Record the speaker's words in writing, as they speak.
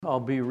I'll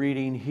be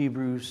reading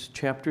Hebrews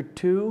chapter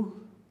 2,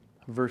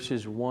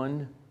 verses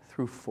 1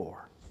 through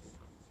 4.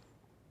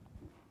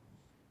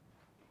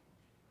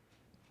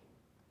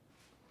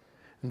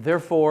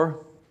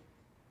 Therefore,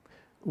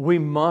 we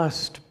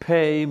must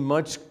pay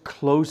much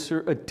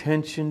closer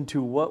attention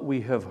to what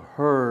we have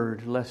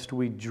heard, lest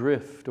we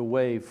drift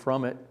away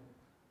from it.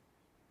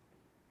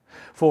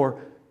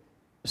 For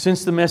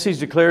since the message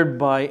declared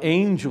by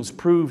angels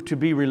proved to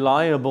be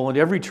reliable, and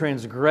every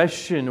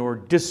transgression or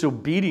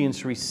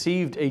disobedience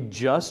received a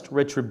just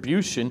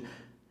retribution,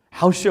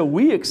 how shall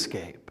we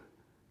escape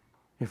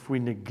if we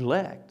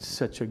neglect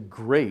such a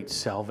great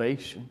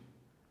salvation?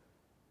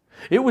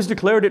 It was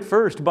declared at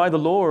first by the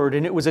Lord,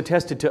 and it was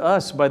attested to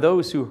us by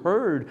those who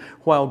heard,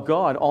 while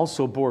God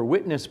also bore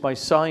witness by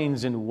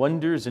signs and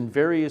wonders and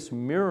various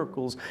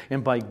miracles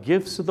and by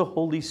gifts of the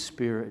Holy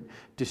Spirit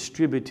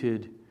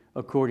distributed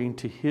according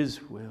to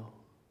His will.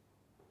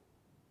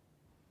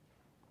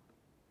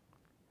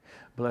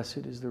 Blessed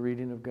is the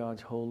reading of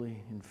God's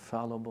holy,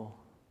 infallible,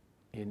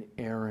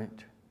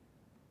 inerrant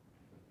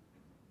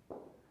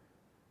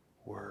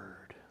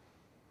Word.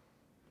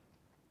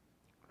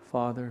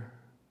 Father,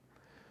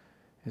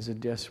 as a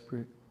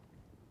desperate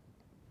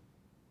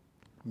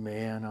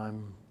man,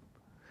 I'm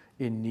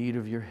in need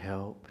of your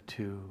help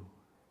to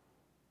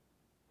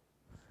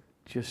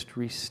just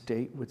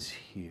restate what's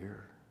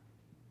here.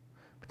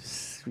 To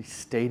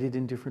restate it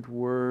in different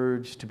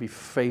words, to be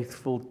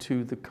faithful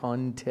to the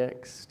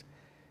context,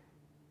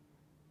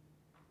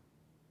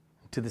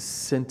 to the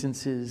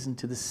sentences and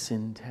to the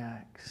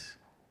syntax.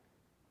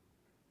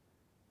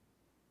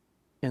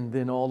 And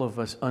then all of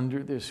us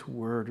under this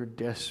word are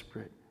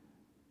desperate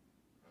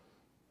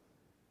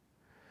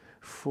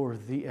for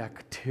the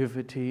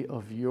activity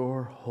of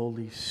your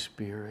Holy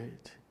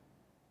Spirit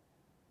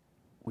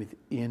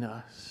within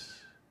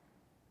us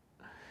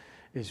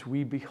as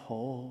we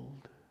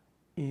behold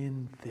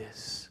in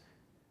this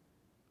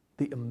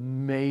the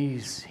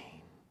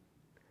amazing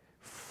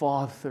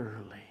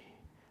fatherly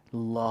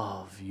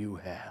love you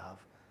have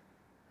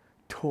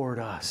toward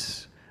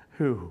us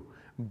who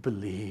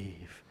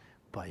believe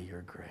by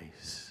your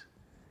grace.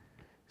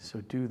 So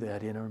do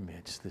that in our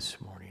midst this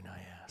morning, I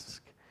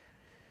ask.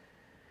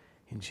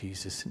 In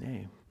Jesus'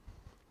 name,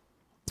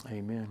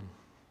 amen.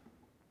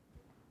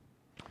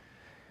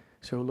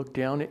 So look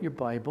down at your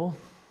Bible.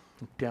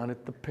 Look down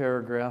at the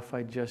paragraph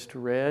I just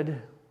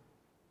read.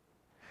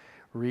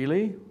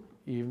 Really,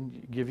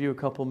 even give you a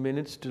couple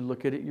minutes to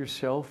look at it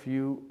yourself.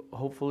 You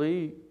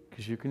hopefully,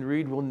 because you can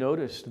read, will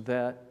notice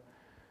that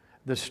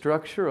the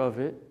structure of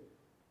it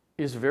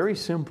is very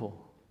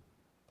simple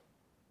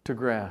to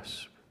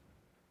grasp.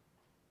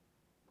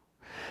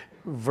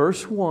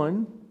 Verse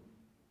 1,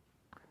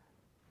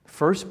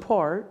 first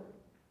part,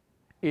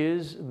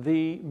 is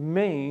the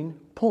main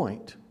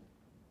point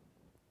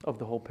of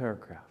the whole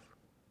paragraph.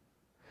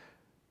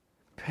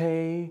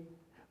 Pay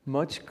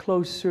much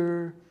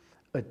closer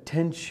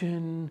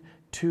attention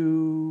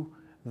to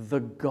the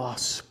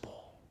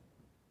gospel,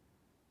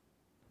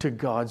 to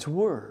God's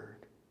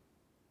word.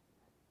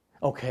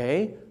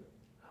 Okay,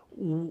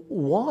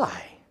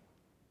 why?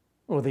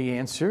 Well, the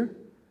answer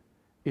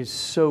is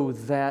so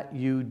that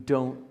you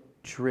don't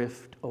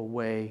drift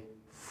away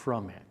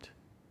from it.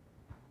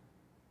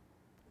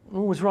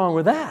 What's wrong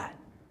with that?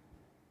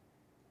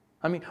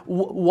 I mean,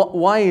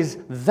 why is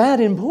that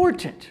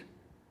important?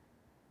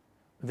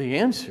 The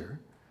answer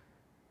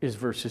is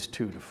verses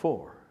 2 to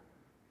 4.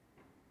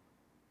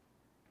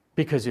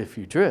 Because if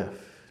you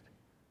drift,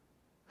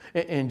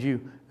 and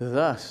you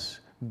thus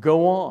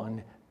go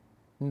on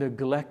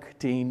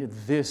neglecting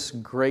this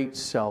great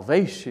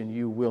salvation,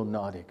 you will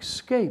not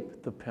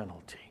escape the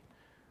penalty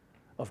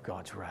of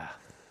God's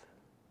wrath.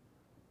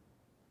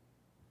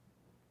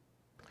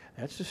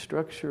 That's the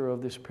structure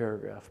of this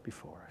paragraph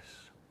before us.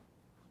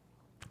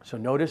 So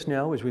notice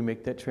now as we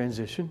make that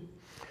transition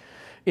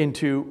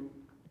into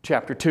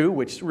chapter 2,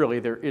 which really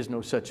there is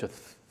no such a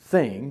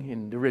thing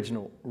in the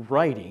original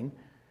writing,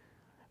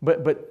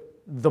 but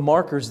the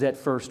marker's that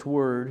first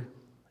word,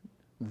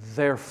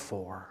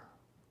 therefore,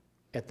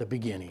 at the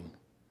beginning.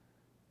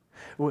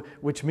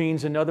 Which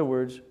means, in other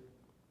words,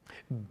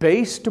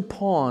 based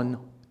upon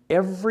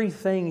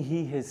everything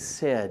he has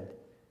said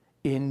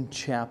in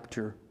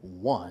chapter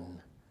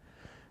 1,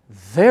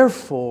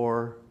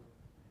 therefore,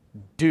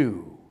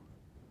 do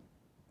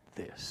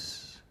this.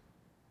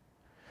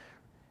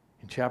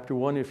 In chapter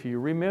 1, if you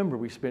remember,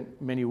 we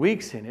spent many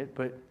weeks in it,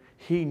 but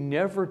he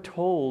never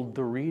told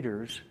the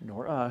readers,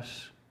 nor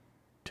us,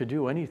 to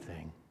do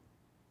anything.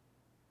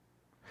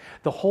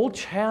 The whole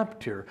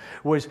chapter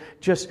was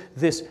just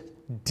this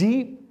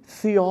deep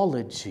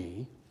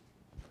theology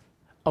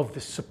of the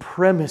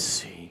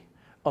supremacy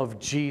of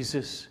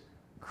Jesus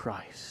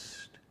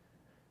Christ.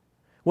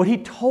 What he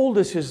told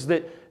us is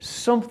that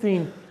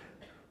something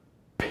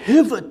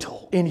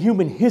pivotal in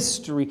human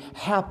history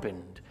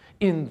happened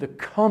in the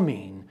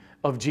coming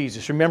of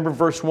Jesus. Remember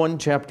verse 1,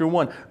 chapter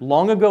 1.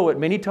 Long ago, at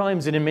many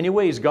times and in many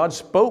ways, God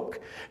spoke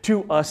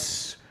to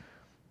us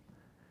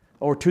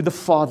or to the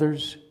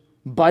fathers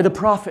by the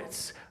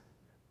prophets.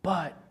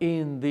 But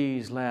in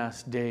these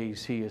last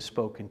days He has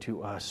spoken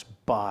to us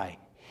by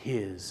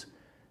His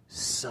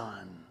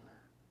Son.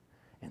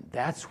 And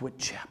that's what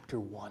chapter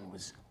 1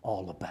 was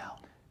all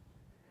about.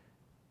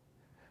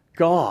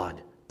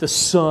 God, the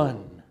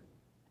Son,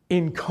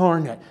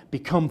 incarnate,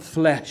 become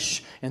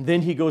flesh. And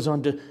then He goes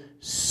on to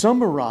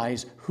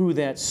summarize who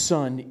that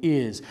Son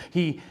is.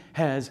 He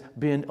has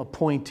been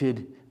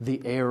appointed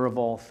the heir of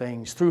all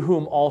things, through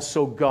whom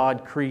also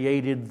God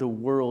created the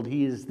world.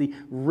 He is the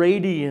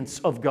radiance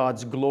of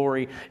God's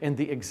glory and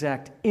the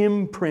exact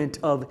imprint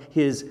of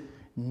His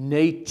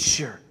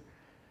nature.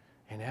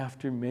 And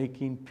after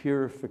making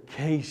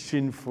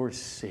purification for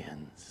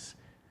sins,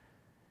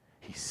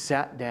 He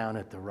sat down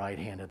at the right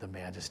hand of the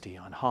Majesty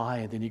on high.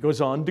 And then He goes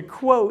on to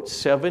quote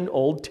 7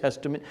 Old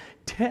Testament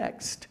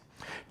texts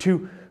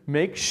to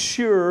make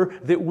sure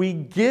that we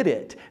get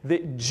it,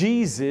 that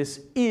Jesus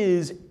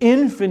is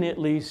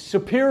infinitely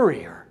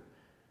superior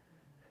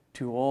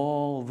to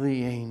all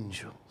the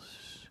angels.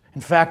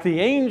 In fact, the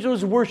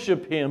angels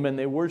worship Him, and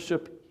they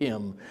worship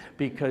Him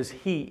because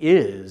He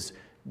is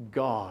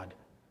God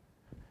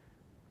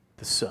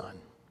the Son.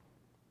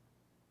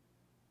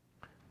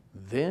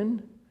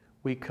 Then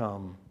we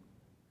come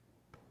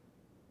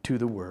to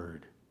the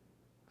word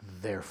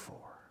therefore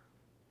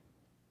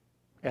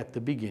at the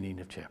beginning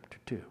of chapter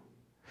 2.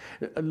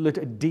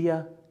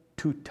 Dia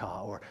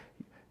tuta, or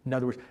in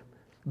other words,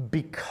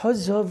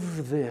 because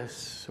of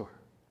this, or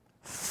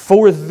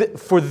for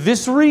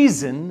this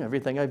reason,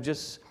 everything I've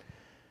just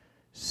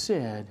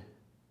said,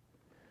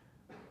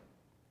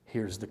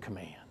 here's the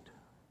command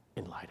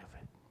in light of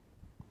it.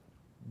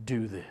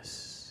 Do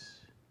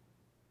this.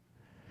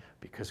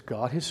 Because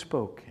God has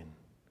spoken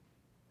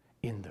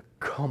in the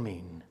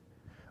coming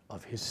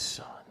of His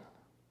Son.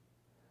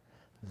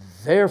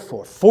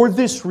 Therefore, for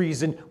this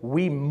reason,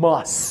 we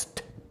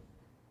must.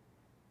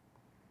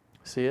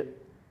 See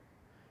it?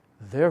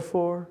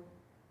 Therefore,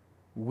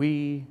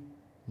 we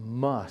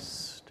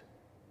must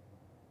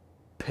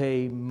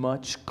pay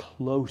much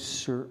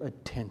closer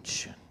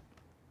attention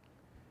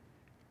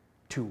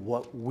to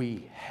what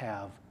we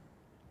have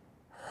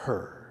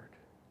heard.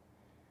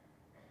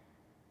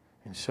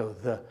 And so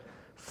the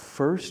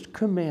first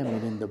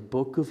commandment in the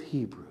book of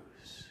Hebrews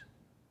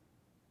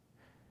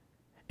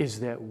is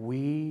that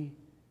we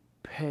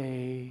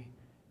pay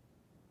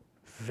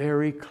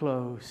very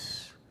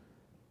close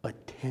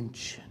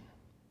attention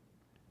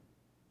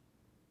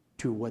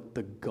to what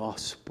the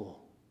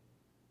gospel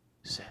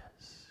says,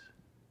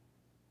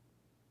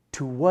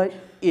 to what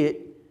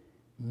it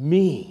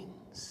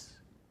means.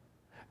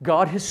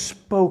 God has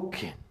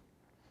spoken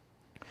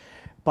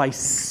by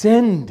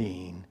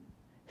sending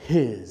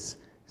His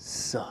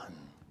Son,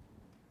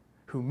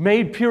 who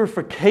made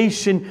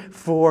purification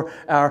for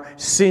our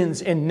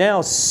sins and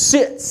now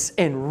sits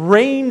and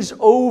reigns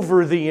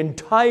over the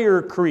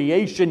entire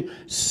creation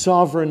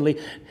sovereignly.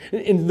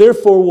 And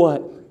therefore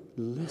what?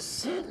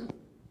 Listen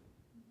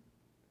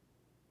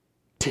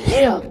to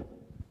Him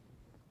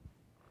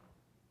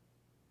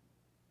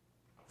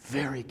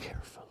very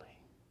carefully.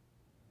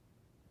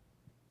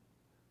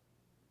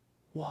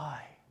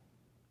 Why?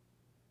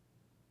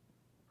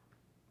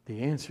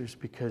 The answer is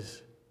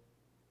because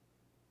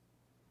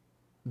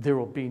there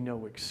will be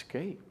no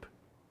escape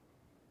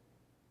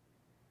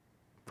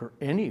for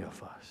any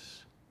of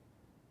us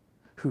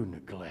who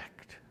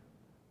neglect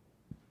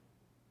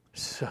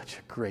such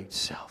a great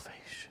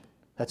salvation.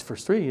 That's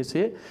verse 3, you see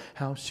it?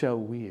 How shall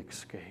we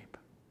escape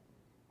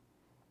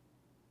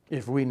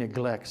if we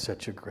neglect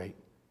such a great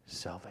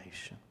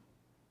salvation?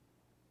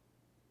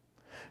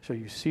 So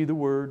you see the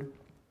word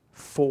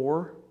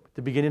for at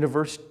the beginning of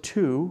verse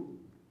 2.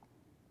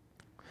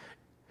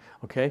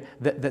 Okay,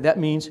 that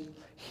means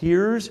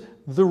here's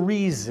the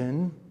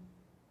reason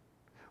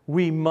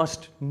we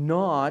must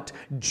not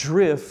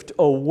drift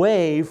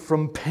away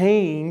from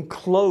paying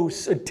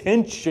close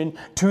attention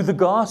to the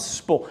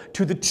gospel,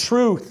 to the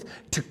truth,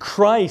 to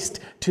Christ,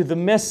 to the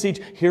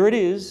message. Here it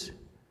is.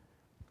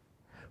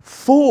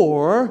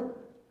 For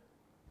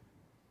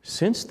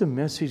since the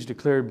message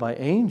declared by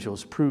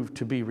angels proved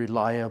to be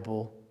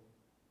reliable,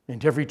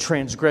 and every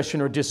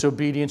transgression or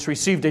disobedience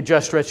received a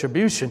just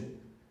retribution,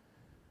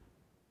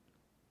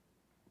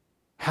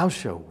 how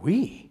shall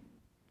we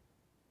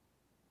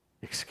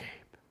escape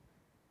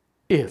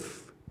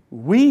if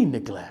we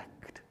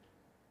neglect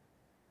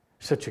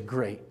such a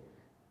great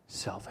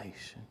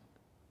salvation?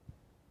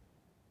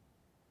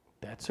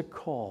 That's a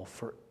call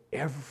for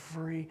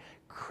every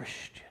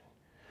Christian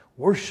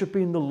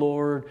worshiping the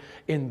Lord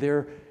in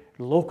their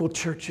local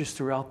churches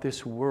throughout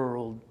this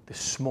world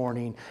this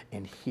morning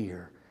and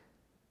here.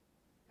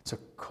 It's a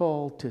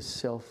call to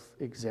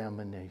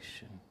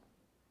self-examination.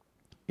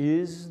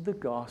 Is the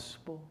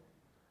gospel,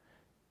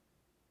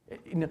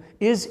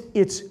 is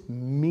its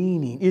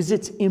meaning, is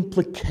its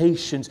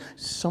implications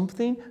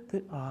something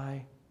that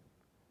I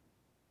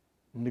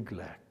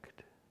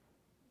neglect?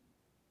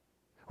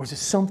 Or is it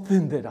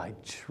something that I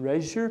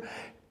treasure,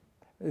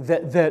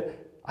 that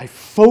I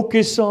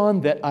focus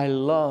on, that I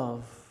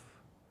love?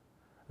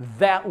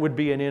 That would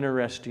be an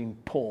interesting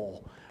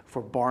poll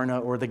for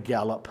Barna or the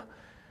Gallup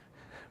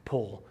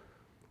poll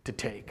to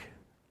take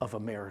of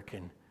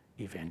American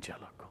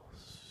evangelicals.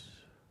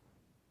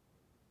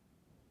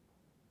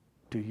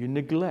 Do you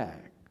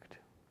neglect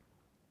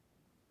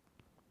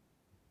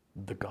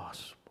the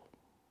gospel?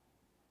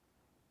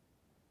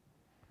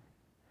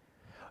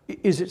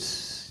 Is it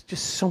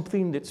just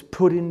something that's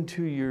put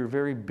into your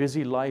very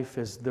busy life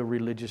as the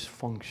religious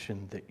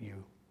function that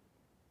you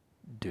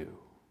do?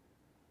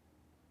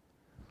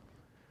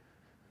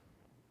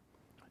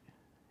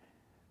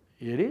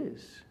 It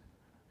is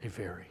a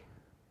very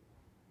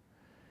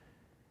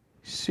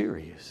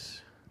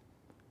serious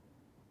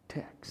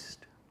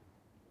text.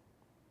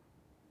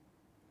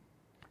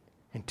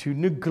 And to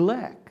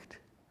neglect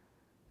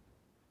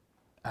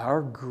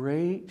our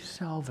great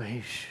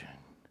salvation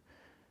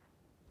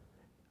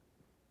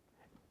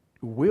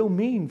will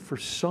mean for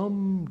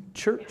some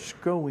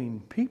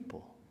church-going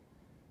people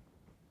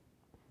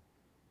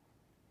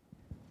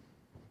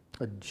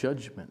a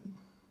judgment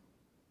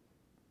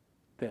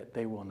that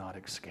they will not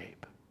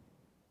escape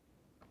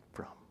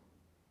from.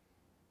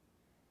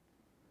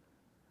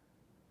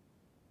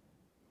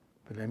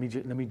 But let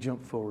me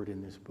jump forward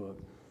in this book.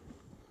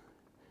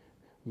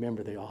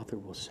 Remember, the author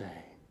will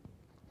say,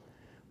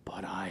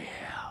 "But I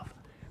have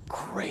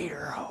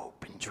greater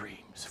hope and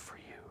dreams for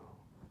you."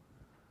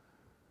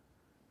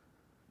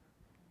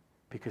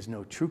 Because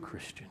no true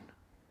Christian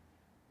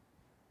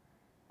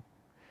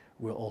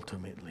will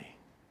ultimately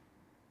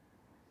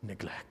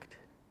neglect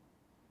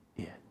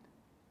it.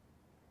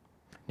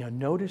 Now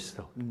notice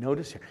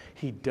here,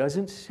 he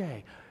doesn't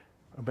say,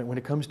 but when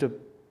it comes to,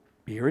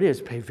 here it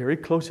is, pay very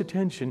close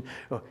attention,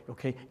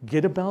 okay,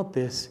 get about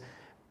this.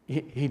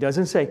 He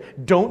doesn't say,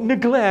 don't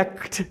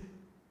neglect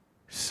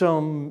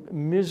some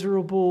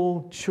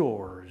miserable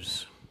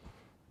chores,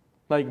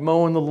 like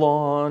mowing the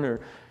lawn or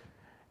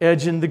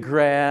edging the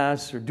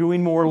grass or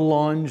doing more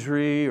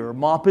laundry or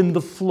mopping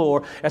the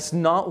floor. That's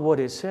not what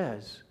it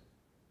says.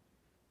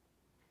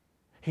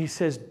 He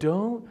says,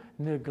 don't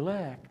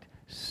neglect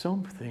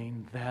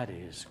something that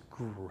is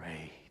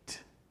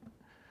great.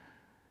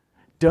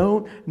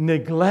 Don't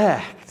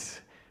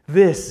neglect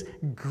this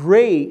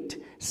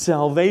great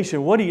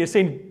salvation. What are you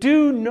saying?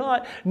 Do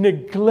not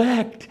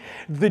neglect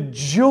the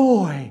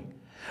joy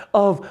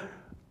of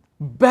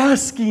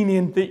basking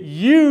in that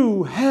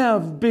you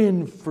have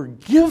been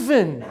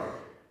forgiven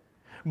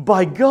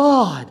by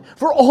God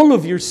for all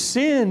of your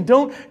sin.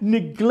 Don't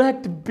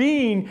neglect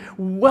being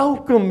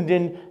welcomed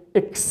and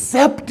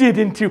accepted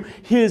into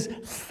His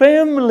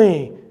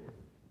family.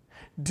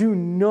 Do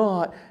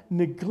not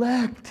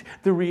neglect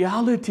the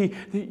reality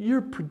that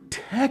you're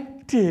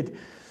protected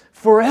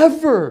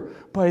forever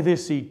by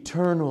this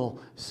eternal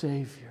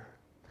Savior.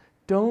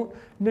 Don't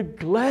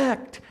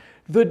neglect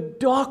the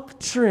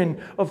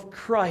doctrine of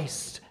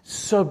Christ's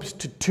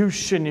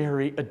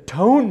substitutionary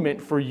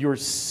atonement for your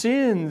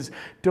sins.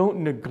 Don't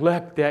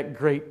neglect that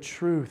great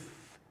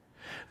truth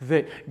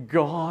that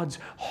God's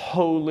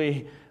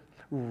holy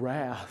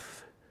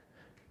wrath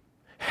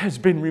has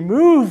been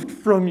removed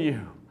from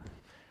you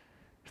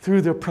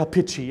through the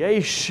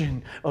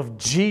propitiation of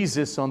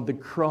Jesus on the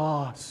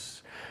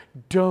cross.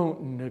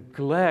 Don't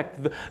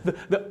neglect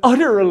the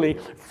utterly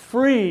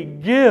free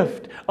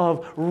gift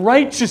of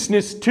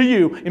righteousness to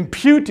you,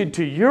 imputed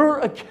to your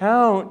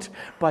account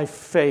by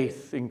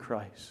faith in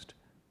Christ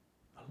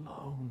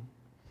alone.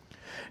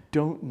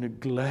 Don't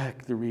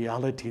neglect the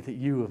reality that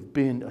you have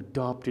been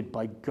adopted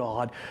by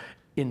God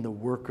in the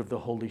work of the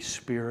Holy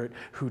Spirit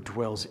who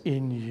dwells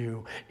in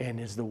you and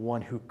is the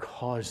one who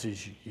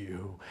causes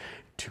you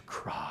to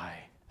cry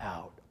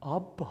out,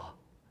 Abba,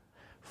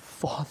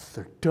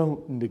 Father.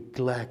 Don't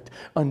neglect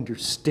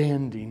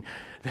understanding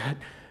that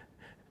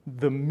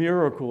the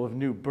miracle of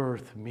new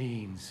birth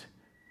means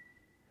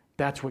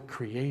that's what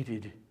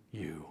created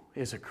you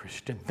as a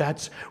Christian.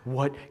 That's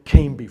what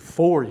came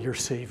before your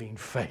saving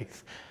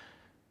faith.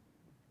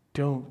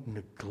 Don't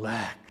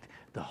neglect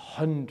the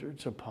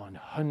hundreds upon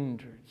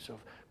hundreds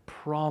of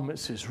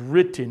promises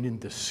written in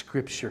the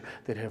Scripture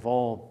that have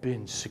all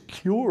been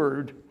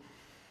secured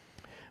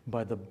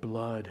by the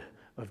blood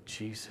of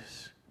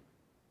Jesus.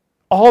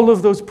 All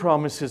of those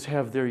promises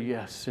have their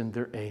yes and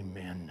their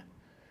amen.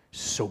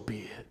 So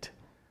be it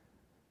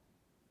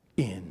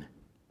in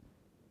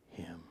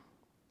Him.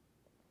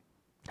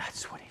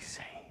 That's what He's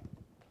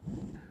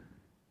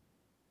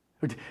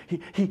saying.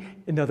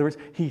 In other words,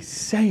 He's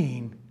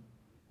saying,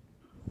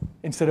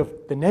 instead of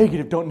the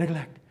negative, don't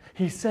neglect,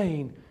 He's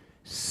saying,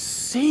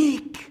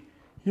 seek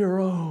your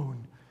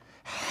own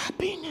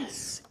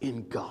happiness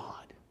in God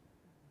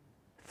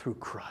through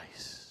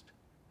Christ.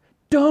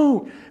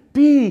 Don't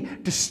be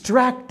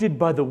distracted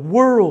by the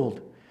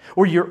world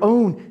or your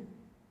own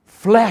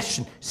flesh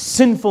and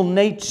sinful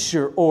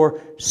nature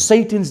or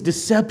Satan's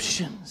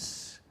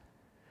deceptions.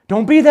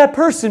 Don't be that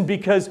person,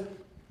 because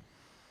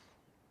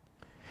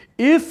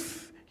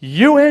if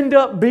you end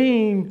up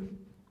being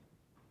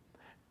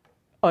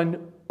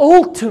an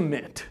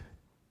ultimate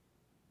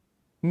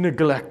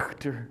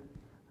neglecter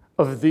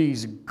of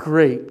these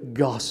great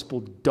gospel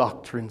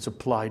doctrines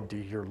applied to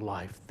your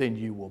life, then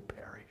you will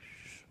perish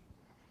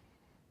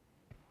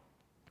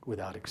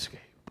without escape.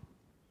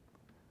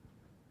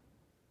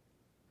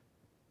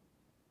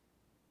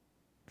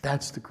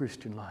 That's the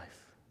Christian life.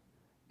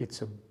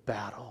 It's a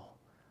battle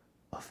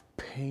of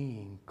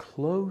paying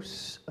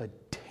close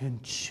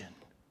attention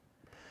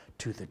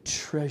to the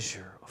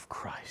treasure of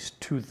Christ,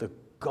 to the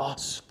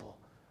gospel,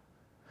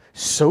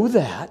 so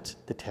that,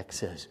 the text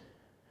says,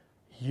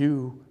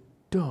 you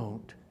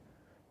don't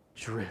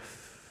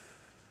drift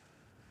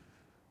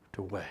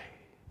away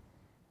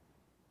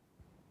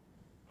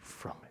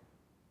from it.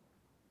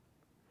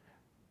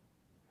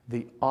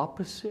 The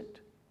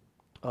opposite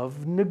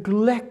of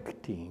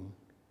neglecting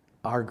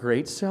our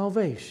great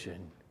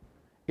salvation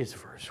is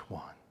verse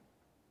 1.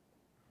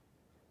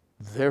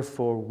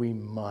 Therefore, we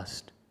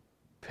must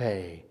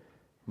pay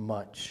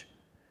much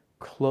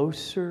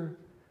closer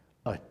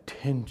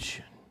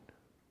attention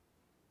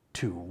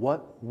to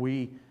what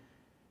we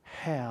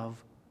have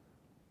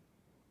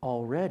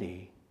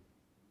already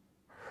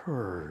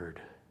heard,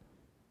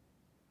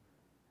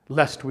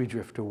 lest we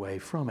drift away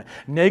from it.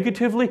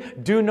 Negatively,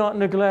 do not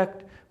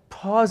neglect.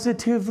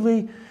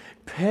 Positively,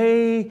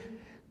 pay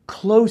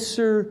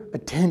closer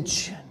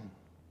attention.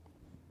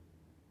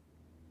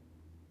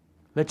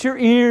 Let your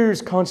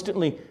ears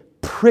constantly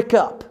prick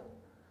up.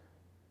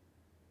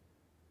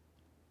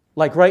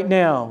 Like right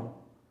now,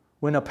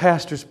 when a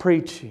pastor's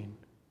preaching,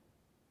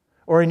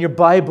 or in your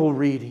Bible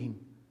reading,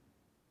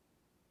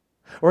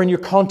 or in your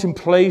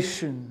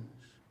contemplations.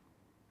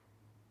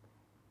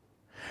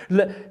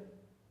 Let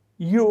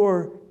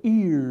your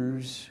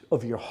ears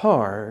of your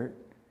heart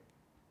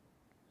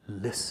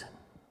listen.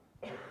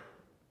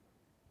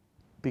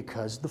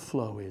 Because the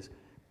flow is,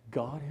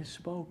 God has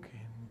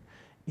spoken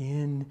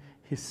in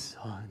His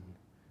Son.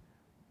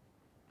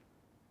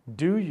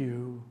 Do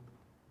you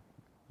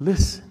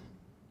listen?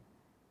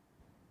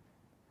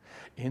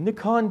 In the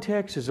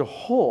context as a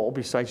whole,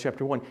 besides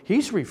chapter 1,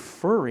 he's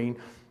referring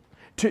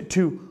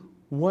to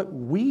what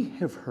we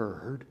have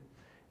heard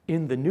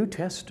in the New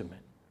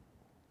Testament.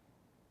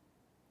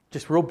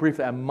 Just real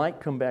briefly, I might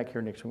come back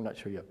here next week, I'm not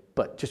sure yet,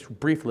 but just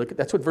briefly look at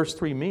that's what verse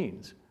 3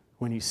 means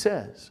when he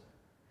says,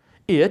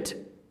 the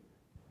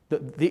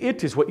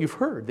it is what you've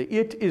heard. The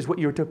it is what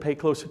you're to pay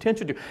close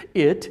attention to.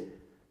 It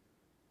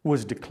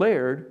was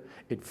declared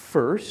at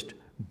first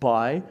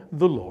by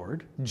the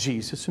Lord,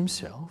 Jesus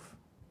Himself.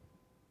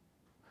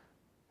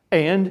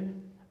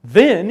 And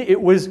then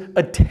it was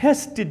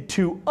attested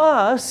to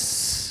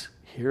us,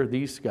 here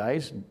these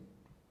guys,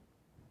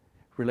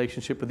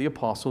 relationship with the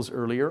apostles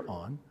earlier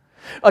on,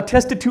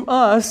 attested to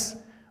us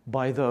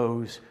by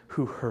those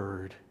who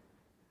heard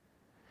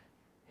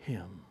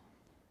Him.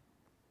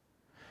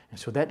 And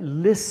so that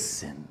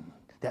listen,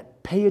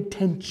 that pay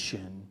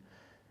attention,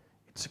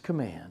 it's a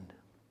command.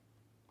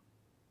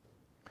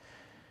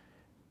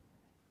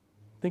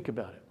 Think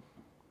about it.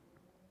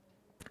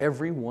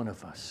 Every one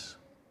of us,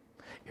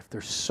 if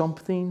there's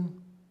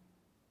something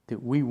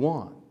that we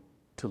want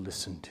to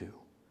listen to,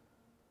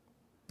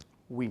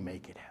 we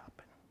make it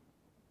happen.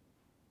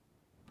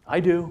 I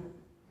do.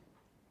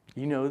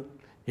 You know,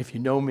 if you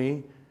know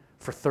me,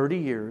 for 30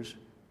 years,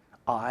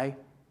 I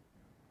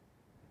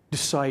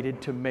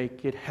decided to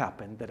make it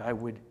happen that I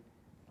would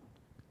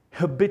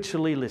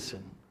habitually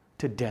listen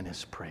to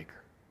Dennis Prager.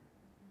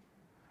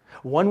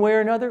 One way or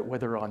another,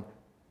 whether on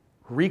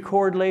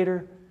record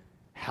later,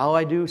 how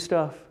I do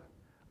stuff,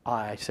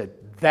 I said,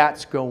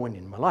 that's going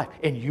in my life.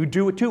 And you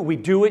do it too. We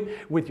do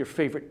it with your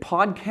favorite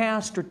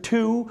podcast or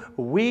two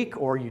a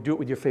week, or you do it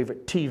with your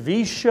favorite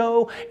TV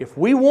show. If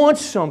we want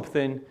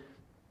something,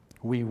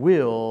 we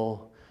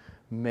will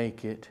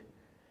make it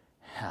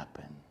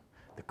happen.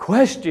 The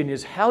question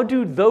is, how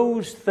do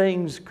those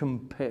things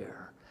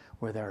compare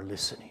with our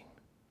listening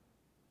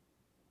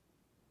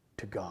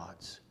to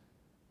God's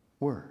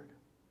Word?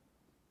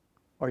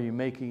 Are you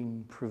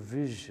making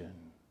provision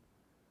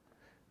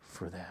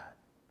for that?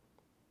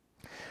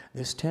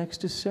 This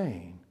text is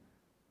saying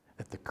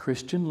that the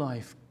Christian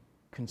life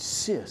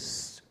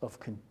consists of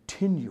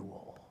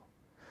continual,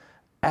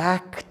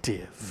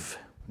 active,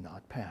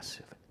 not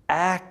passive,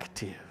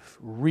 active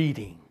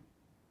reading,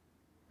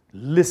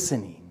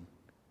 listening,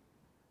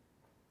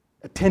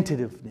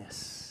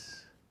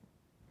 attentiveness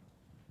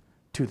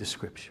to the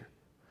Scripture,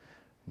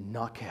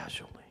 not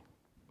casually.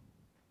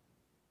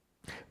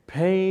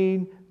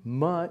 Paying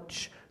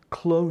much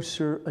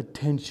closer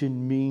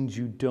attention means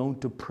you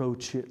don't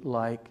approach it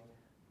like,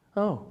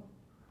 oh,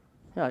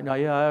 yeah,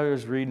 I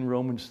was reading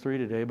Romans 3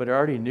 today, but I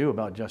already knew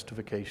about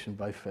justification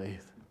by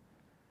faith.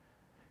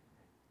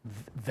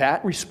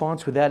 That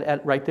response with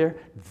that right there,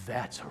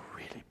 that's a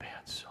really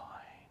bad sign.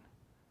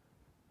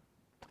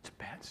 It's a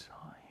bad sign.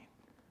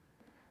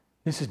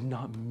 This is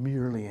not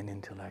merely an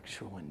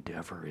intellectual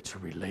endeavor, it's a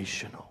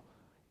relational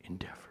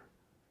endeavor.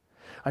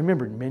 I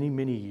remember many,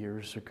 many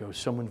years ago,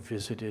 someone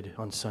visited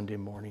on Sunday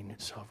morning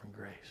at Sovereign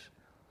Grace.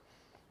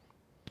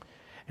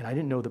 And I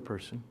didn't know the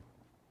person,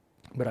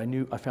 but I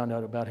found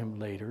out about him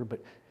later.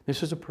 But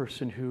this is a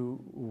person who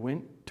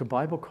went to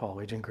Bible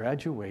college and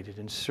graduated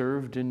and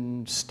served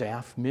in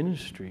staff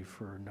ministry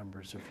for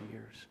numbers of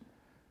years.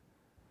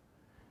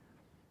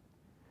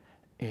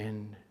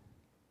 And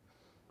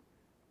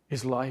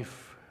his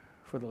life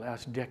for the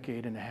last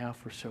decade and a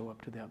half or so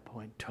up to that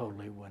point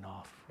totally went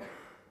off.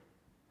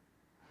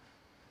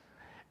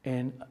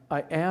 And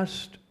I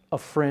asked a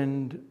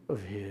friend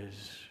of his,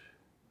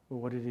 well,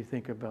 what did he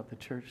think about the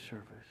church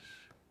service?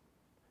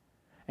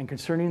 And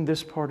concerning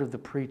this part of the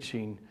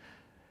preaching,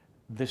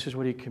 this is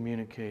what he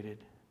communicated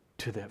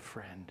to that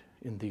friend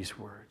in these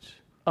words.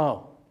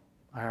 Oh,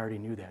 I already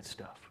knew that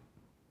stuff.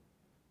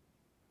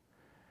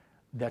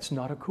 That's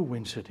not a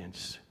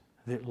coincidence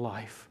that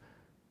life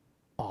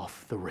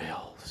off the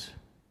rails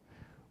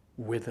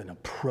with an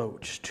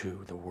approach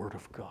to the Word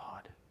of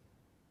God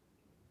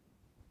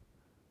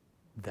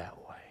that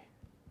way.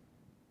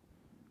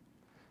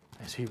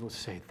 As he will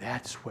say,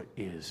 that's what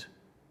is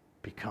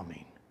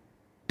becoming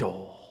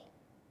dull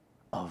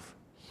of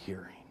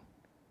hearing.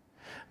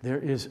 There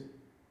is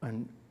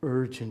an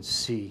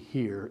urgency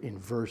here in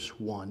verse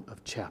 1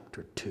 of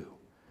chapter 2.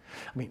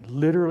 I mean,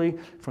 literally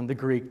from the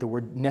Greek, the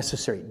word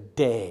necessary,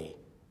 day.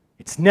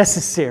 It's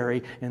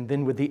necessary, and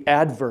then with the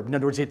adverb. In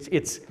other words,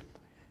 it's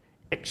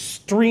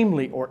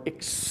extremely or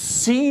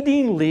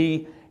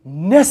exceedingly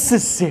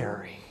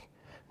necessary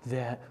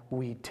that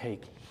we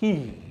take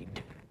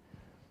heed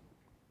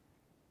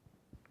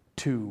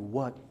to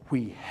what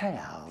we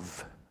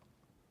have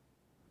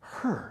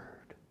heard.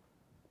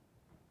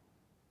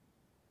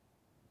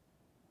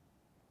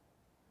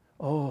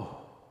 Oh,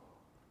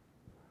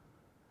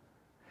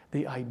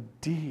 the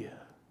idea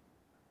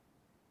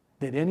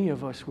that any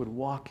of us would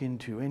walk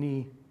into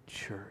any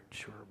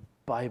church or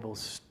Bible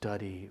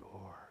study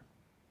or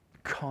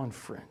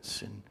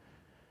conference and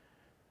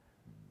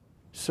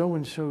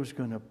so-and-so's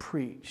going to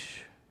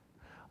preach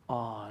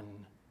on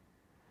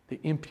the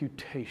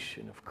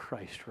imputation of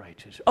Christ's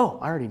righteousness. Oh,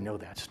 I already know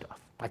that stuff.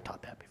 I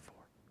taught that before.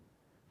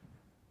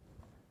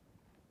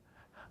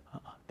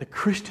 The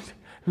Christian,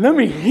 let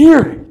me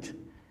hear it.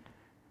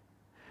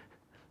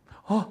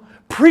 Oh,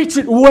 preach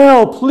it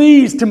well,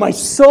 please, to my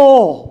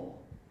soul.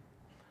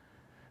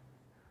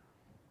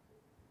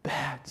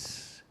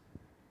 That's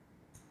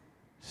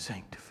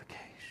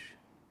sanctification.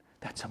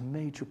 That's a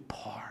major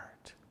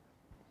part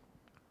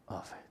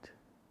of it.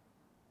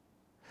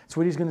 That's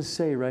what he's going to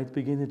say right at the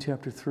beginning of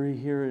chapter 3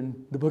 here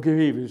in the book of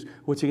Hebrews.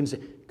 What's he going to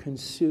say?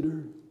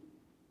 Consider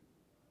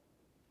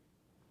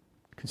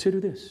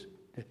this.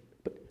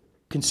 But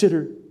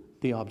consider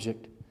the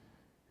object,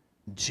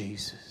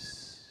 Jesus.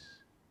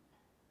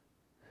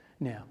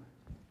 Now,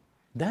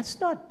 that's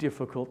not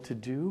difficult to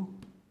do.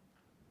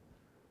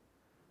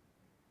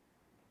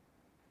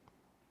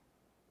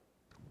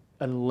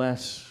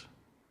 Unless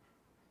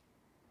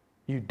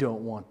you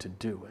don't want to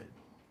do it.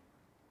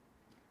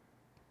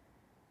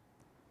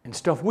 And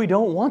stuff we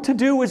don't want to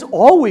do is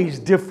always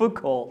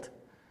difficult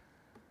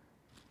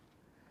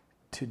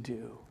to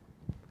do.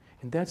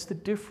 And that's the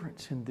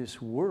difference in this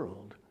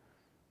world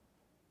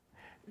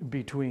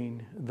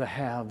between the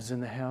haves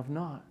and the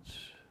have-nots.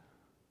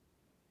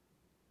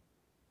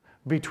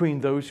 Between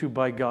those who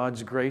by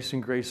God's grace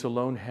and grace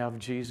alone have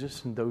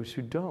Jesus and those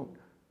who don't.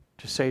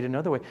 To say it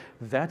another way,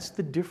 that's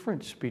the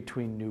difference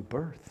between new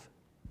birth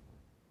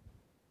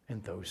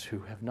and those who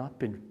have not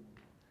been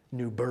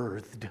new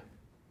birthed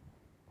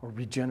or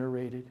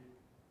regenerated.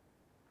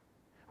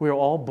 We are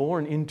all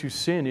born into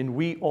sin, and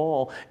we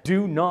all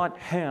do not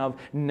have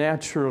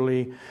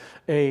naturally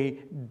a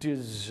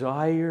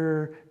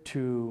desire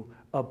to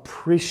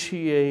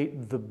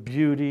appreciate the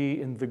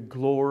beauty and the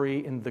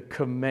glory and the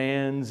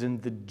commands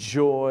and the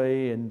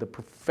joy and the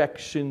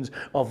perfections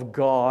of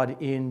God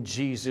in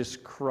Jesus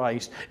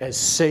Christ as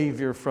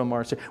Savior from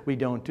our sin. We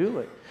don't do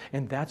it.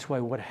 And that's why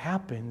what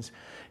happens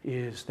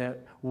is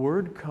that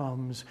word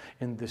comes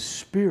and the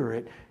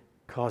Spirit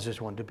causes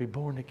one to be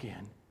born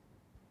again.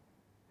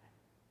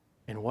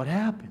 And what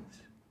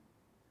happens?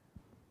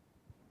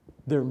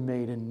 They're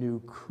made a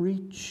new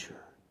creature.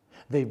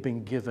 They've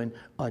been given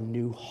a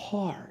new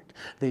heart.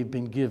 They've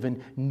been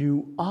given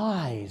new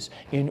eyes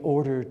in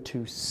order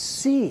to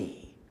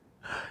see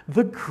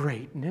the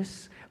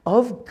greatness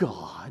of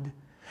God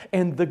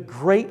and the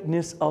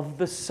greatness of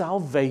the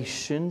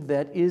salvation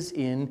that is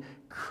in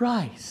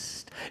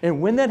Christ.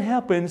 And when that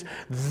happens,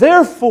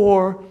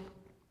 therefore,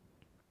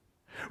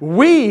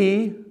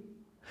 we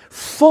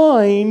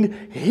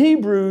find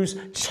Hebrews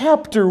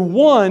chapter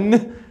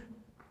 1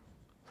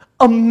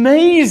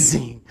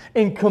 amazing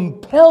and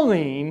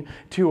compelling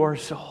to our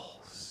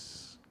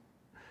souls.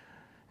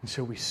 And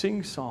so we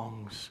sing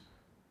songs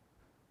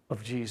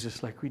of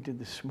Jesus like we did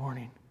this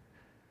morning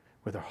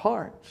with our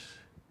hearts.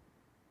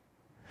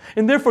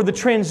 And therefore the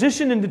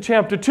transition into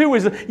chapter 2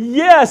 is,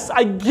 yes,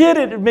 I get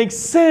it, it makes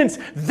sense.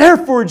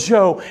 Therefore,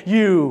 Joe,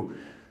 you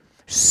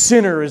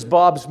sinner, as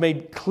Bob's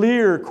made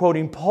clear,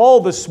 quoting Paul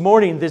this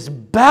morning, this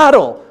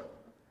battle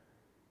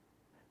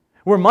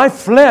where my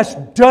flesh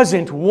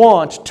doesn't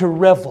want to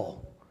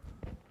revel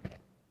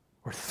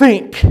or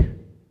think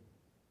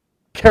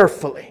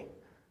carefully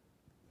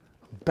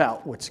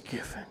about what's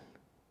given.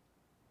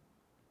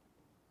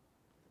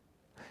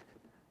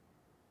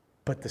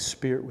 But the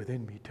Spirit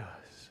within me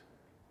does.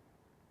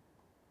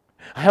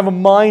 I have a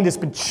mind that's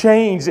been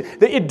changed.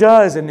 It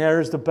does, and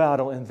there's the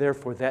battle. And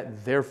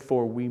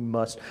therefore we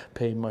must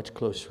pay much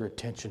closer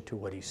attention to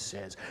what he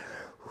says.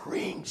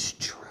 Rings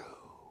true.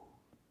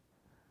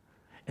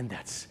 And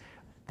that's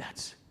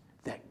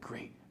that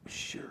great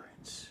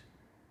assurance.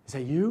 Is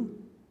that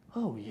you?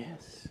 Oh,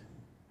 yes.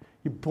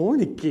 You're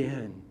born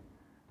again.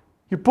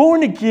 You're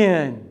born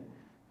again.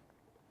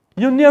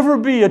 You'll never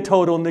be a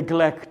total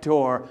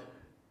neglector.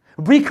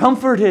 Be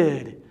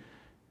comforted.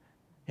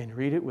 And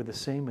read it with the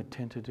same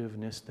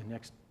attentiveness the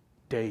next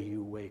day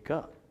you wake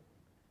up.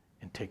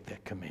 And take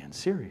that command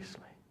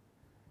seriously.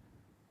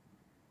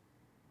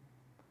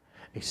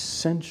 A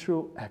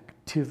central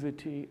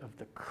activity of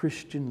the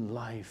Christian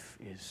life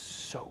is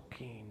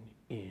soaking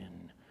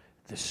in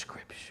the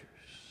Scriptures.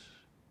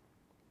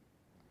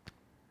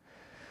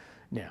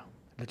 Now,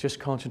 let's just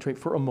concentrate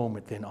for a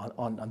moment then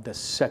on the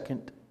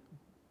second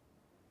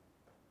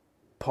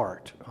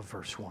part of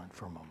verse 1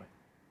 for a moment.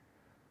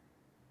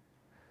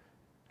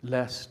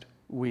 Lest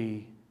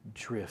we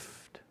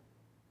drift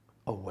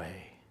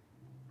away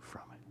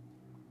from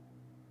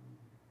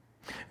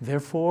it.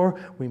 Therefore,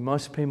 we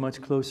must pay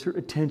much closer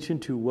attention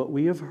to what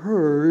we have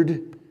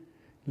heard,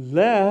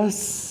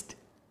 lest,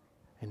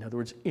 in other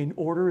words, in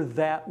order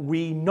that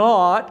we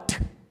not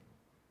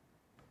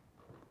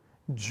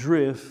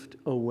drift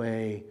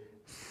away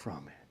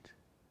from it.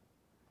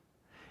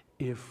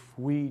 If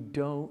we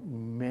don't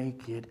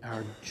make it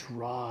our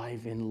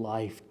drive in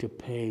life to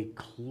pay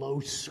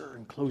closer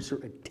and closer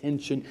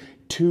attention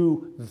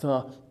to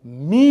the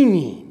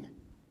meaning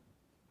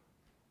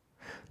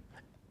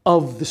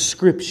of the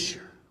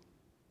Scripture,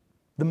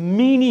 the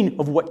meaning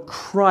of what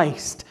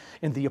Christ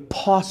and the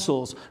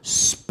apostles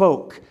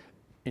spoke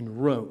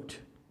and wrote,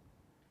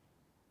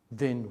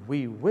 then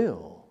we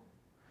will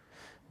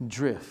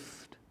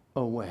drift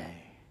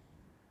away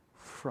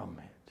from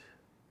it.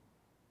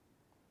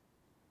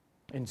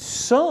 And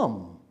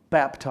some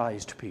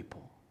baptized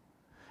people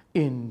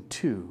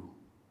into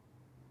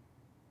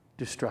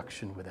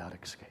destruction without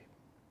escape.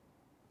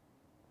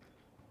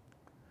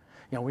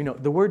 Now we know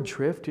the word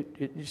drift,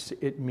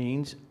 it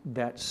means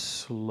that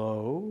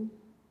slow,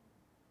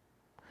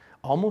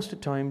 almost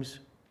at times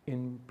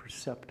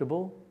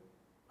imperceptible,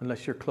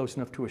 unless you're close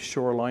enough to a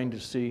shoreline to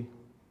see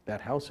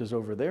that house is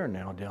over there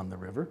now down the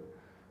river,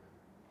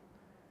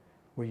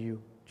 where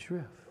you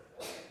drift.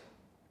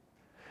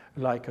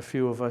 Like a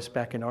few of us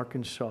back in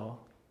Arkansas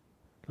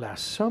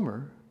last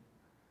summer,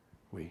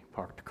 we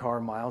parked the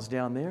car miles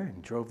down there and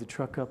drove the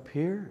truck up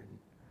here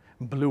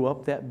and blew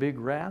up that big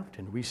raft,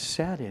 and we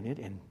sat in it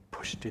and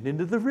pushed it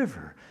into the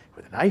river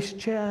with an ice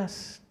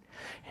chest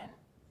and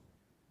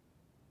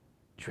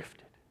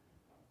drifted.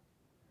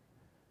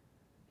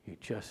 You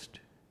just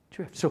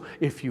drift. So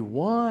if you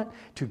want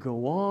to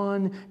go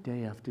on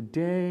day after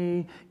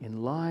day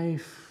in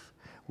life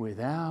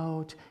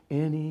without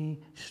any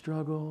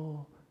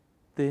struggle,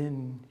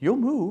 then you'll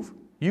move.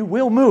 You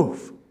will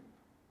move.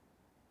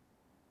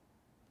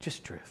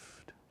 Just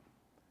drift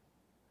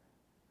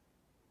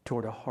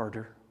toward a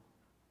harder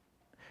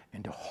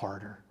and a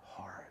harder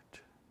heart.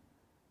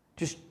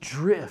 Just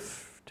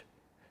drift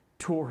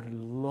toward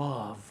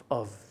love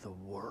of the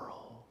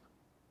world.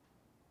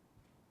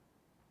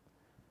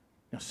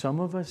 Now, some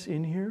of us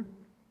in here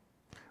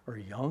are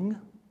young.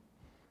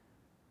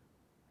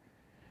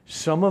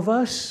 Some of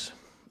us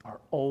are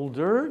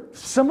older.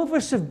 Some of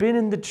us have been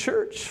in the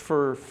church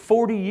for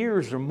 40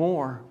 years or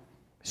more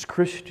as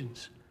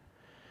Christians.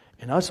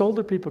 And us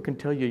older people can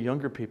tell you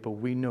younger people,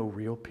 we know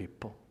real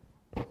people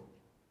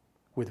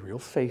with real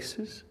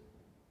faces,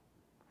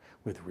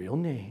 with real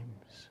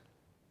names,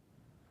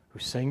 who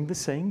sang the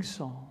same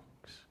songs.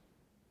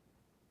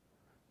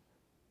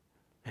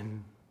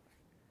 And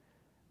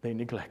they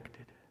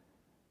neglected.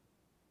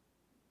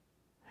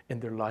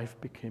 And their life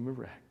became a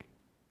wreck.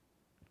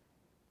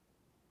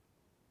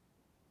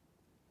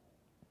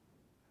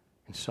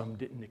 And some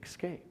didn't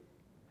escape.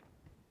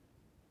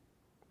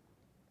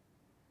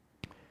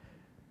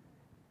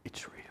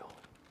 It's real.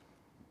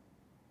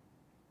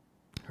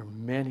 There are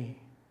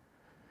many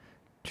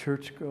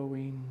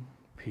church-going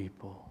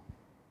people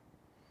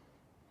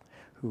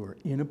who are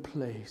in a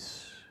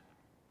place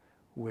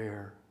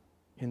where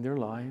in their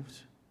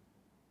lives,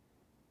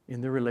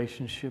 in their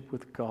relationship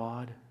with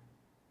God,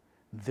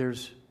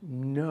 there's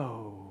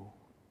no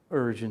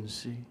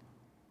urgency.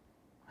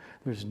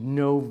 There's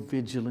no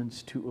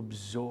vigilance to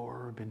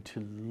absorb and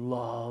to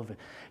love, and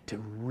to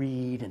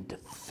read and to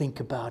think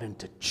about and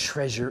to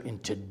treasure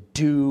and to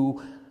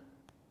do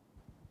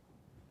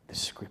the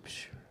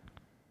Scripture.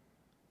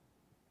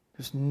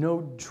 There's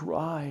no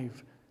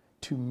drive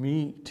to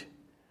meet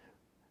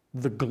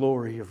the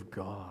glory of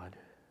God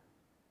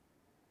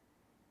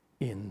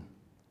in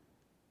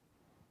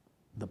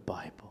the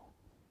Bible.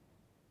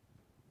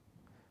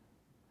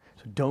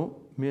 So don't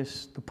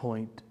miss the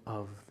point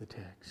of the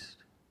text.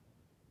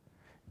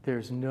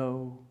 There's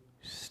no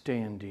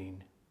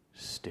standing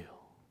still.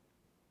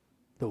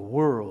 The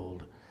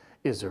world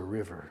is a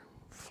river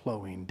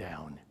flowing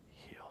downhill.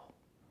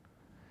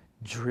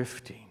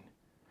 Drifting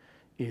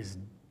is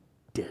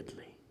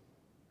deadly.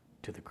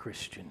 to the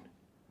Christian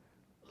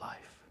life.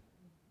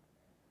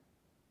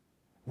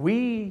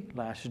 We,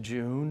 last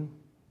June,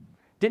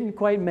 didn't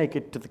quite make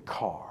it to the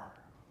car.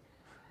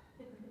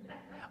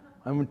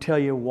 I'm going to tell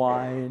you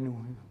why,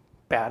 and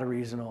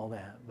batteries and all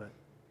that. But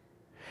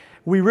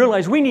we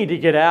realized we need to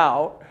get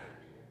out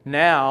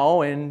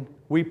now, and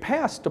we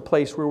passed a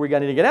place where we got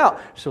to get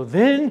out. So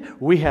then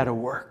we had to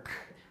work.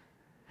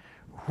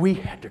 We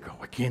had to go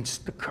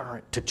against the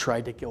current to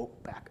try to go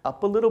back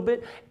up a little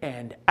bit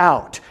and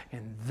out.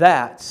 And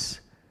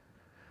that's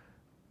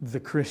the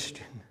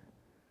Christian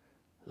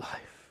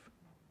life.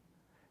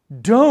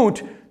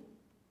 Don't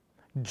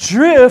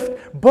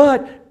drift,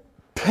 but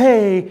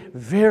pay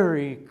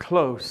very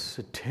close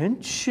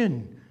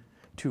attention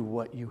to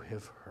what you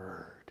have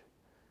heard.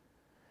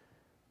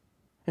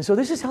 And so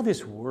this is how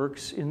this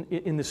works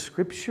in the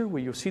Scripture,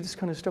 where you'll see this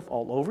kind of stuff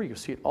all over. You'll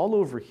see it all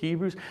over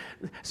Hebrews.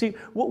 See,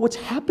 what's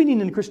happening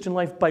in the Christian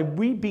life by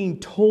we being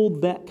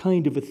told that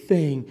kind of a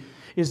thing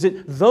is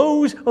that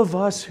those of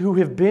us who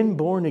have been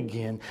born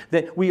again,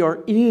 that we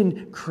are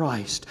in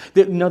Christ,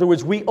 that in other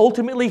words, we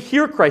ultimately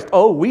hear Christ.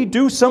 Oh, we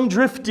do some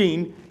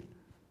drifting,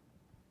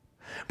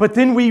 but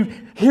then we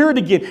hear it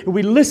again, and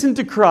we listen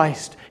to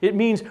Christ. It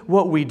means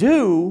what we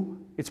do,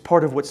 it's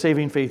part of what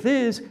saving faith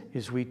is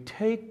we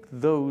take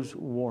those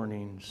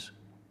warnings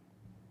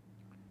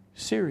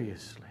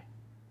seriously.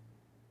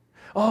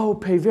 Oh,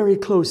 pay very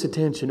close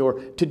attention, or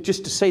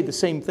just to say the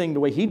same thing the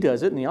way he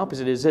does it, and the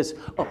opposite is this.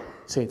 Oh,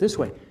 say it this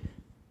way.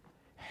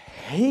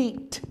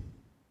 Hate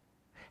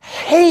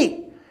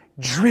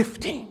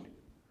drifting.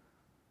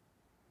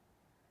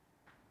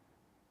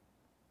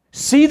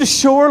 See the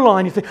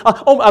shoreline, you think,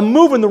 oh, I'm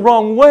moving the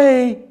wrong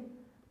way.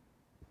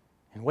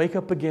 And wake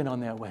up again on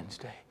that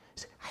Wednesday.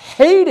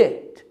 Hate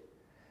it.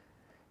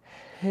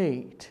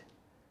 Hate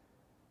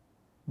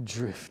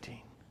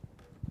drifting.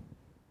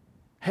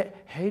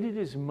 Hate it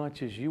as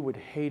much as you would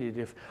hate it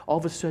if all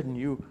of a sudden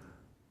you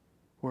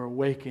were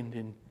awakened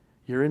and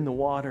you're in the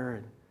water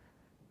and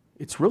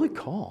it's really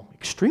calm,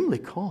 extremely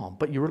calm,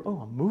 but you're,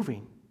 I'm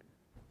moving.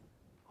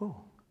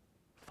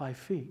 5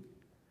 feet.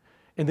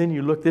 And then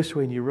you look this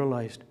way and you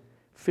realized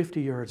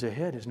 50 yards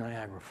ahead is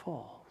Niagara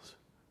Falls.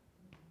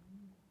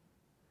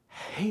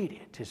 Hate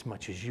it as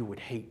much as you would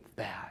hate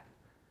that.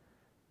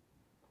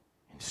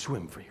 And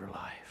swim for your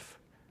life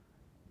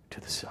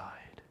to the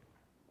side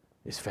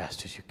as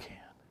fast as you can.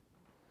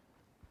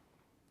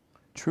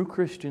 True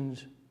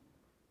Christians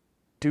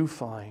do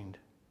find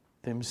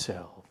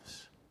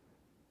themselves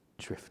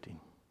drifting.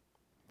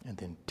 And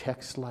then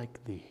texts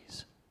like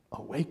these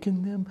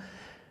awaken them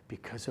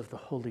because of the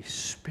Holy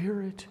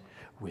Spirit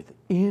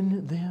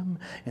within them,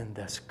 and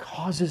thus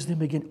causes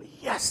them again,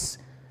 yes,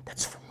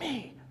 that's for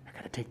me. I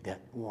got to take that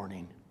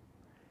warning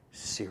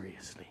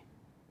seriously.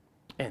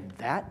 And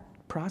that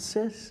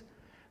process,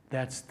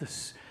 that's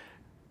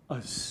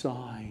a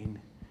sign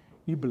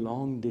you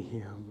belong to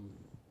Him.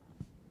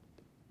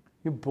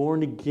 You're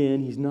born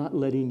again. He's not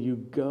letting you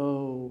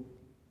go.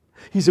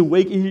 He's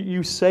awake.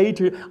 You say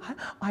to him,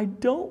 I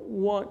don't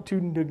want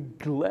to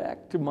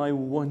neglect my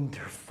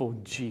wonderful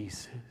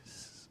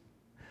Jesus.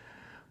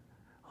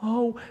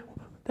 Oh,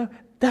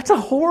 that's a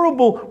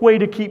horrible way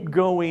to keep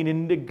going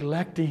and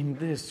neglecting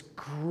this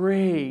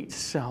great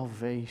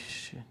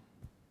salvation.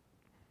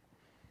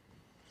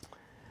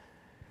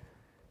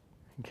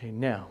 Okay,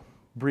 now,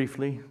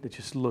 briefly, let's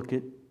just look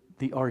at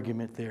the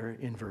argument there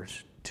in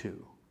verse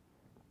 2.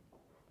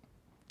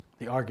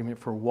 The argument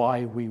for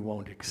why we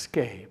won't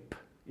escape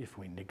if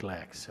we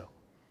neglect. So,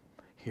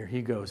 here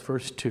he goes,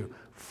 verse 2.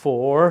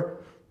 For,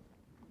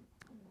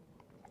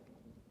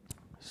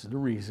 this is the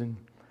reason,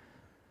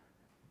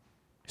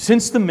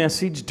 since the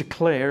message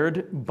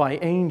declared by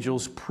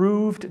angels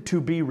proved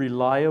to be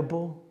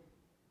reliable,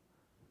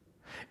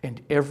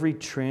 and every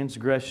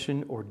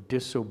transgression or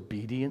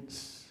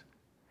disobedience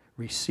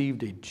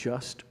received a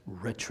just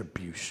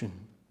retribution.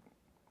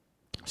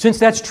 Since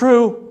that's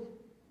true,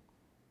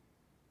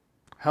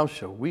 how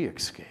shall we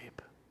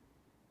escape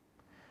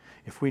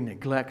if we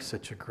neglect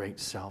such a great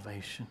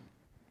salvation?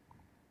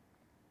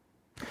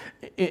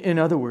 In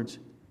other words,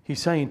 he's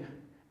saying,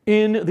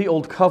 in the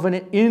Old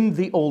Covenant, in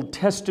the Old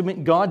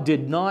Testament, God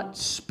did not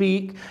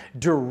speak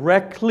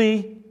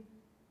directly.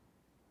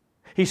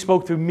 He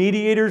spoke through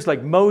mediators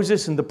like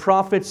Moses and the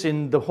prophets,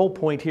 and the whole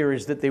point here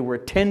is that they were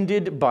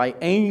attended by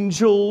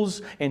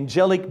angels,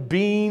 angelic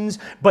beings,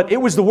 but it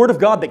was the Word of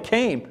God that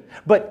came.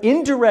 But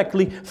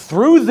indirectly,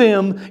 through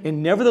them,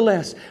 and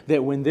nevertheless,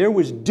 that when there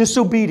was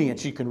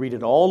disobedience, you can read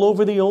it all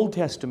over the Old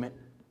Testament,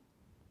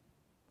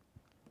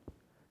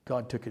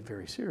 God took it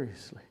very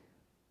seriously.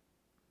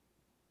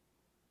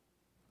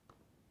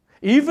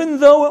 Even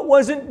though it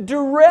wasn't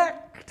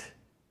direct,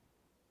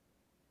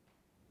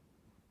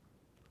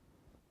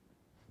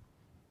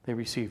 they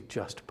received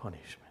just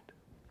punishment.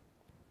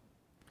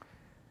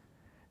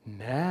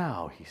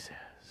 Now, he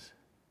says,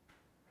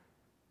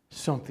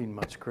 something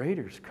much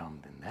greater has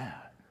come than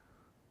that.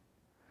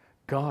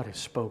 God has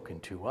spoken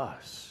to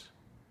us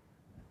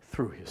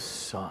through His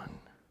Son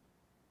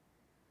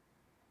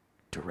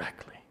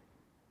directly.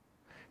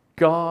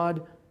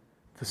 God,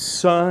 the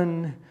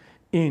Son,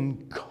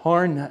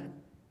 incarnate,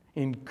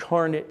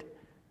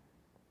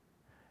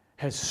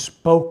 has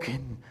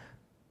spoken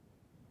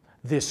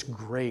this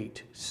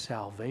great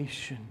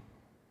salvation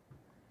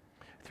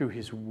through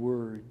His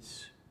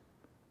words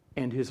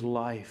and His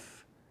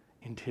life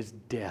and His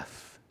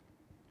death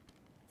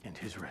and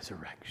His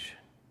resurrection.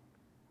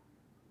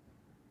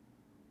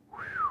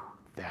 Whew,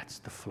 that's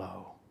the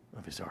flow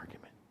of his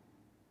argument.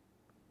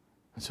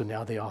 And so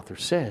now the author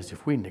says,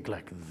 if we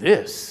neglect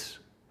this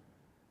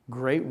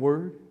great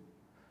word,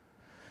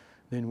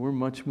 then we're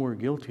much more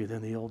guilty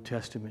than the Old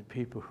Testament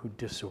people who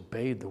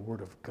disobeyed the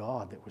word of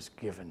God that was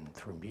given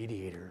through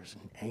mediators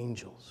and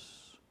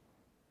angels.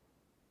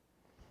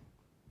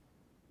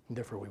 And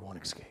therefore, we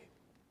won't escape.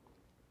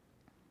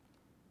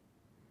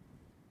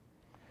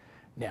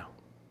 Now,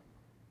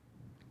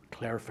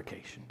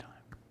 clarification time.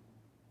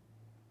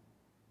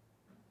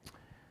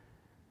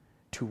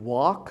 To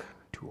walk,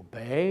 to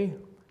obey,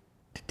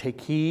 to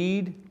take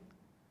heed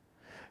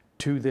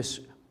to this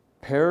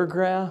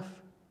paragraph.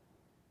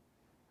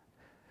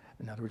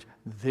 In other words,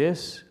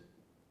 this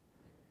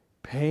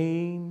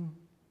paying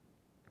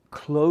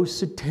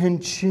close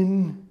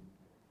attention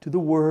to the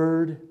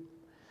Word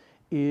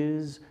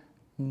is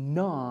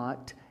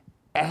not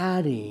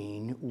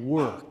adding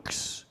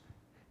works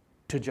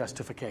to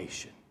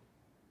justification,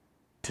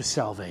 to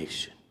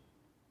salvation.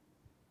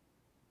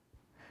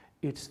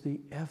 It's the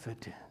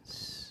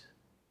evidence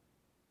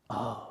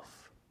of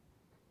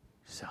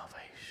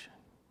salvation.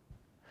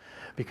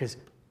 Because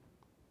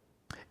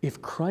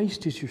if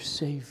Christ is your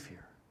Savior,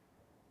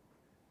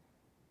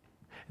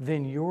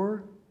 then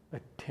your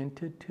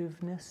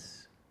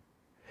attentiveness,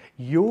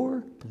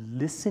 your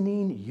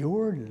listening,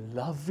 your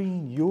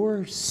loving,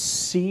 your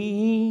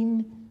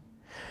seeing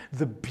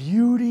the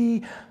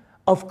beauty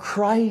of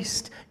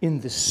Christ in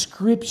the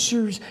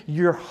Scriptures,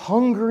 you're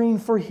hungering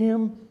for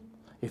Him.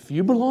 If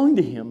you belong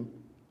to Him,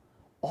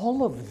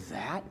 all of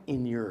that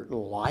in your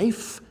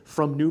life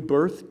from new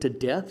birth to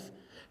death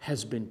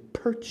has been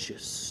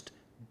purchased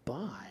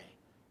by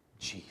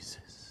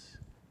Jesus.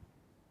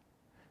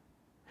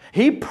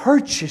 He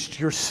purchased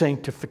your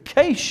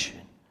sanctification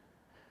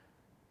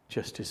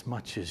just as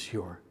much as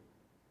your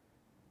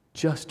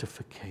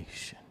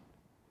justification.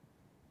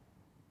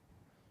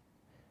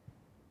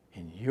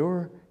 In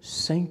your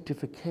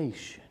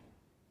sanctification,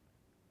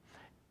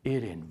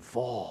 it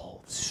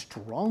involves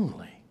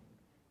strongly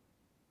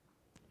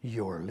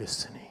your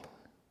listening.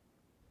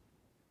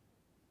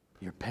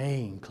 You're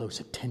paying close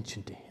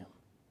attention to Him.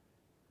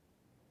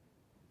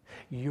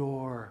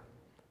 You're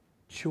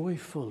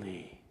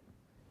joyfully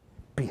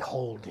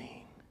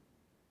beholding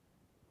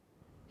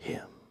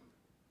Him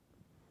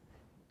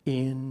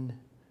in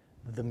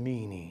the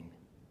meaning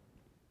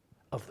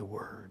of the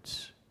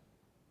words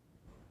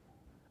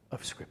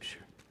of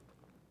Scripture.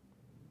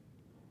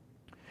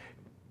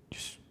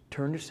 Just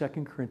turn to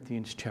 2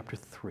 Corinthians chapter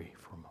 3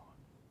 for a moment.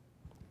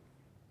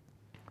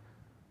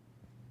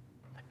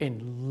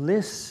 And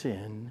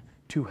listen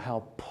to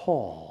how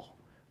Paul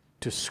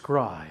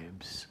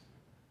describes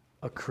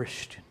a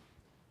Christian.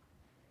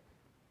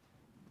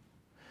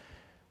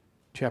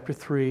 Chapter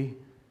 3,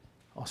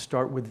 I'll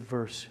start with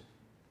verse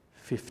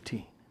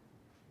 15.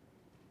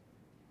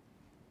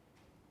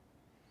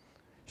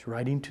 He's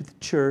writing to the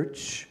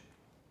church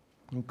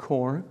in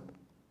Corinth.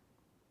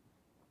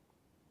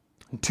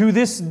 And to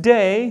this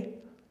day,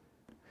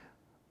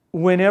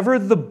 whenever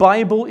the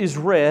Bible is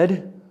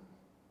read,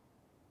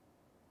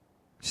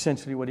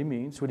 essentially what he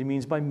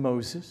means by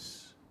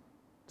Moses,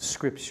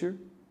 Scripture,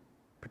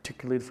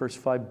 particularly the first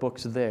 5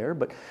 books there.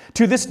 But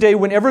to this day,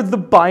 whenever the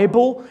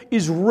Bible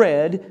is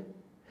read,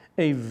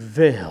 a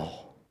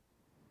veil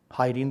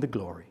hiding the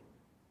glory,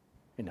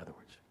 in other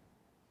words,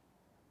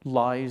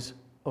 lies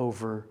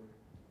over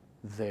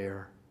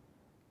their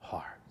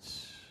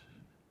hearts.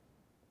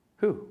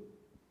 Who?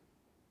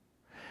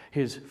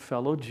 His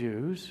fellow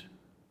Jews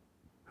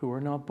who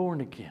are not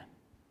born again.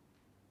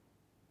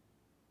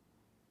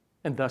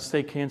 And thus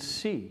they can't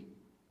see,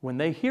 when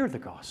they hear the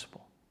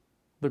gospel,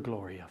 the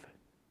glory of it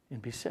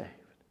and be saved.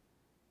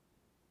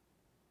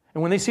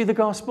 And when they see the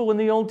gospel in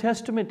the Old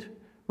Testament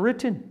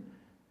written,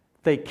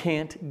 they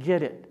can't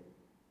get it.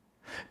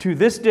 To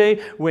this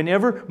day,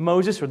 whenever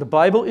Moses or the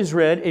Bible is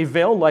read, a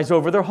veil lies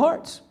over their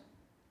hearts.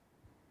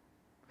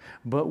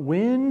 But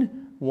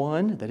when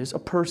one, that is a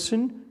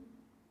person,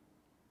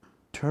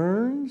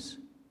 turns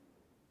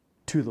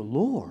to the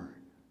Lord,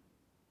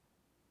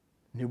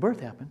 new birth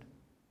happened.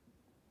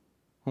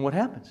 And what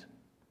happens?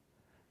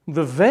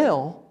 The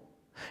veil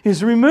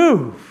is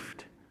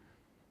removed.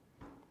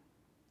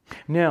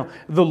 Now,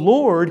 the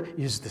Lord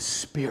is the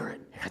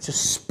Spirit. It's a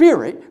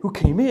Spirit who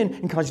came in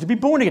and caused you to be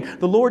born again.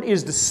 The Lord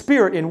is the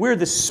Spirit, and where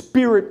the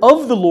Spirit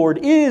of the Lord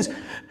is,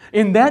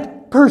 in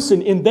that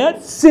person, in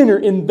that sinner,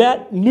 in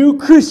that new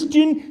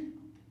Christian,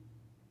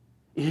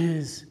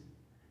 is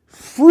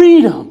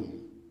freedom.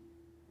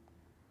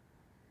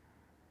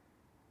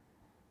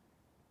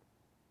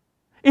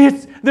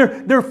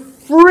 They're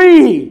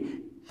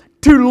free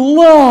to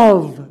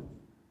love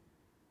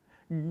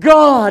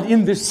God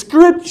in the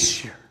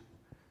Scripture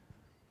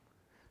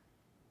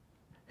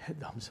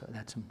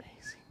That's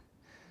amazing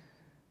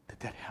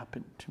that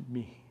happened to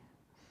me.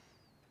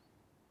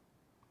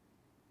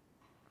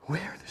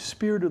 Where the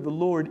Spirit of the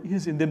Lord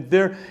is in them,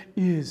 there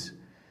is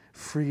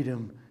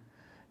freedom.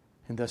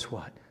 And thus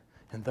what?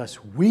 And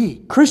thus we,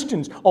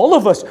 Christians, all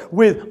of us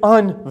with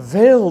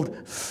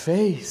unveiled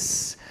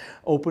face,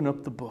 open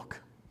up the book.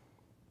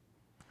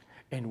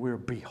 And we're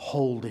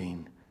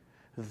beholding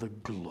the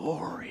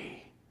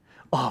glory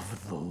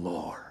of the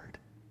Lord.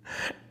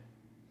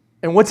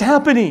 And what's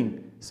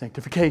happening?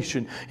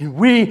 Sanctification. And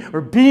we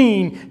are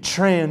being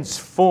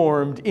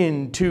transformed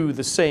into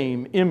the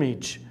same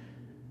image.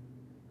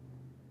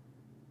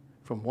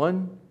 From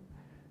one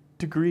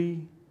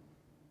degree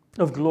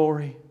of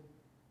glory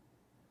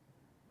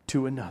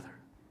to another.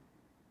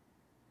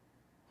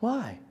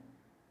 Why?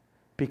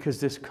 Because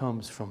this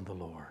comes from the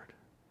Lord.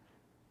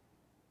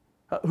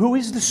 Who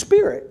is the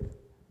Spirit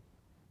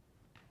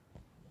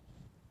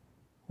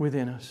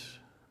within us?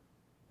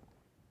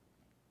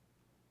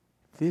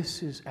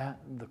 This is at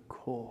the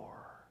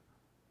core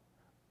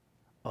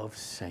of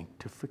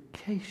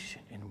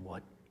sanctification and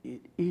what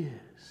it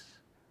is.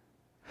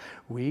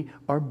 We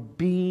are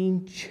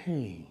being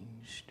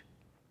changed,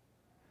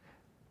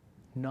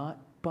 not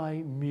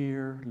by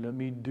mere, let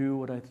me do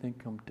what I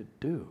think I'm to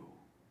do.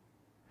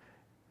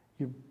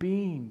 You're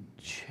being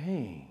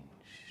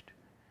changed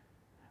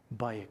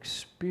by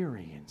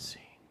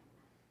experiencing,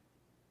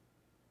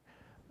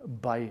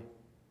 by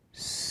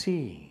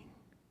seeing,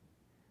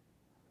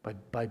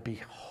 by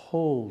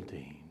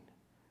beholding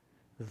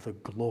the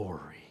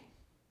glory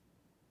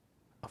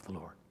of the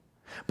Lord.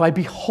 By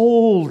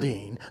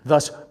beholding,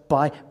 thus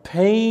by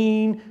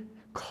paying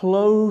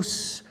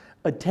close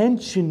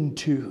attention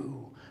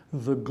to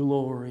the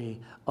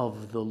glory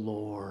of the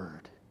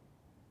Lord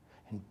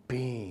and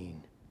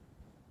being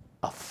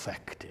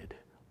affected,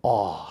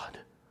 awed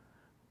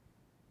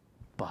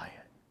by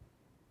it.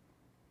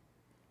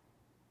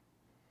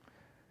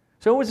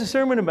 So what was the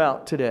sermon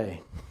about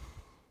today?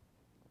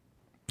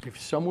 If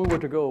someone were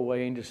to go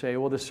away and to say,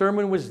 well, the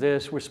sermon was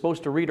this, we're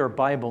supposed to read our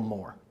Bible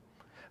more.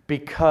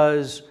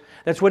 Because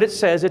that's what it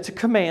says. It's a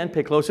command.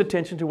 Pay close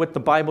attention to what the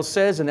Bible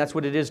says, and that's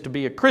what it is to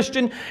be a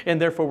Christian, and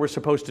therefore we're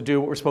supposed to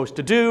do what we're supposed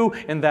to do,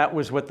 and that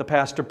was what the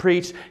pastor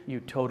preached. You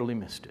totally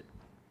missed it.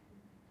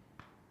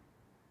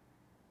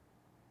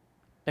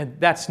 And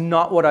that's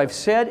not what I've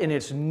said, and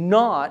it's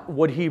not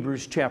what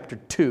Hebrews chapter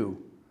 2,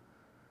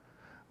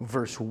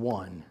 verse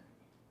 1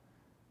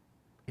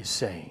 is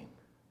saying.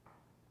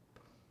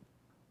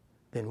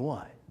 Then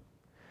what?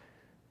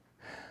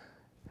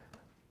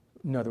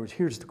 In other words,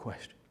 here's the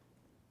question.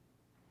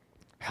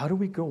 How do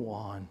we go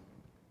on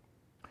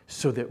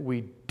so that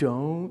we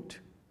don't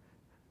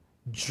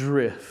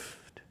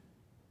drift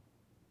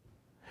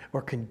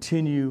or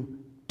continue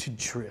to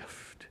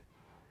drift?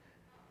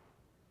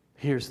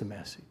 Here's the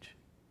message.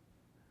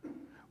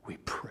 We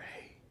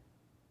pray.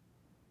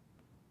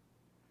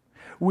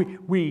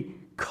 We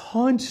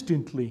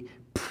constantly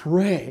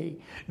pray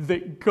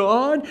that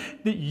God,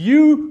 that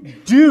you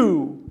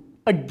do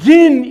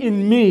again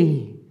in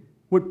me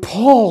what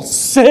Paul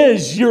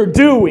says you're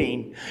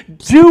doing.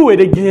 Do it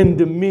again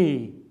to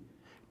me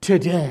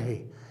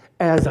today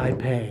as I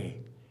pay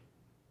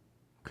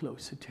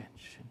close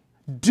attention.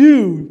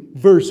 Do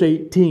verse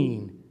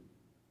 18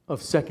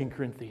 of 2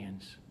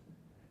 Corinthians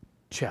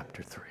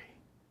chapter 3.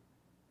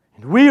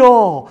 And we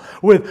all,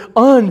 with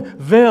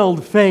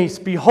unveiled face,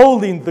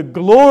 beholding the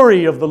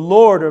glory of the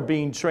Lord, are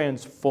being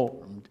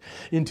transformed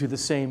into the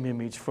same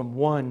image from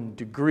one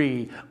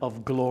degree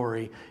of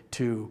glory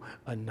to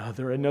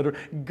another.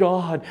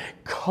 God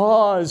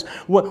caused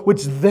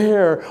what's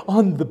there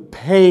on the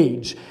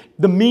page.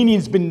 The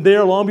meaning's been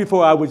there long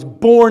before I was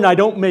born. I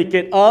don't make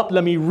it up.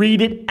 Let me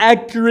read it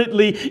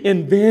accurately.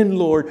 And then,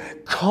 Lord,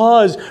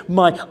 cause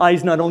my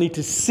eyes not only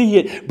to see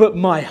it, but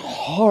my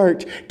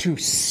heart to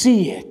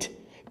see it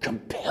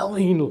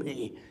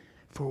compellingly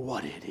for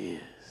what it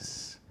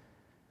is.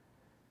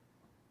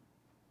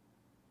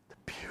 The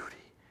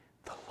beauty,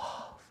 the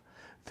love,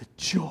 the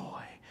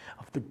joy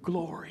of the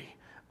glory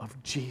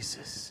of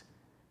Jesus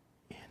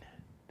in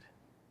it.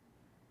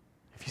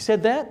 If you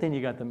said that, then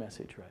you got the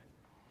message right.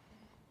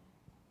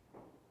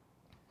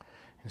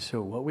 And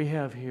so what we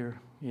have here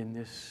in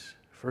this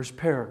first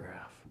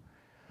paragraph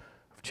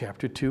of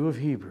chapter 2 of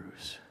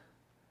Hebrews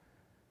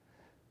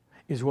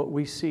is what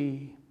we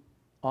see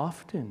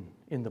often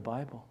in the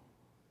Bible,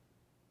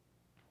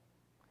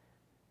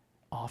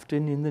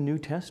 often in the New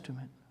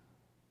Testament.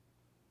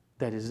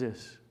 That is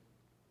this: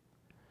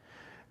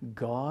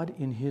 God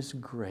in His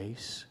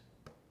grace,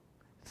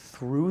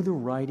 through the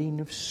writing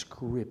of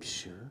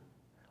Scripture,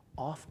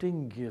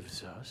 often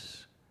gives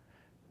us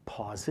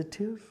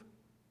positive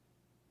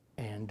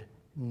and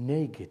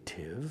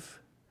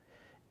negative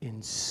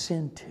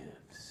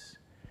incentives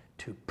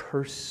to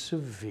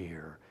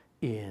persevere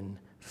in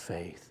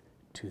faith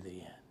to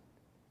the end.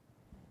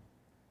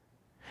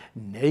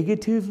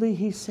 Negatively,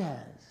 he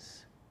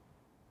says,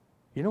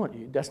 you know what,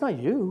 that's not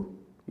you.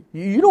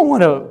 You don't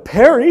want to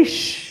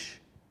perish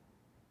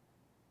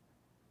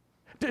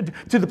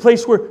to the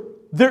place where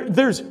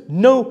there's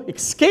no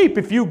escape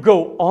if you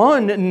go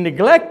on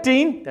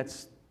neglecting.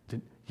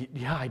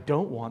 Yeah, I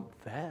don't want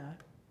that.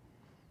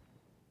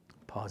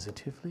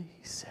 Positively,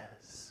 he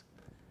says,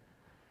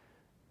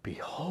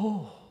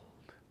 behold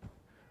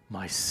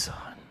my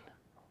son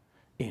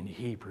in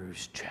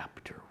Hebrews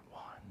chapter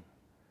 1.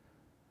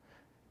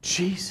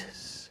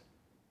 Jesus,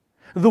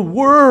 the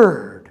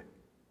Word,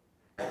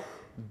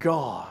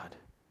 God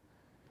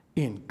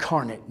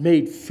incarnate,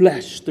 made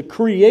flesh, the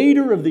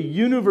creator of the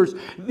universe,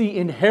 the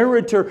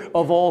inheritor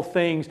of all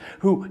things,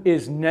 who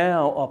is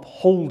now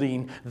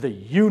upholding the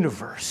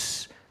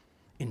universe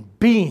in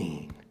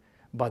being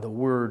by the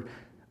word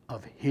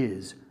of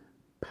His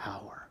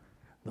power.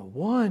 The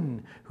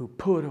one who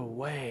put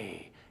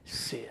away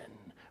sin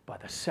by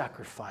the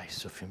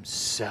sacrifice of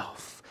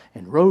Himself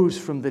and rose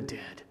from the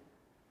dead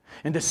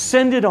and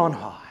ascended on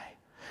high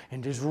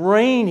and is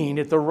reigning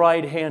at the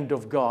right hand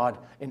of God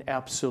in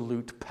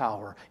absolute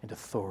power and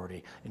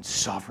authority and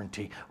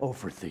sovereignty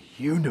over the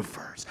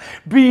universe.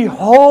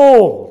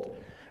 Behold,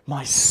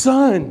 my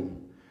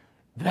Son.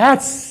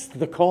 That's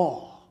the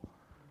call.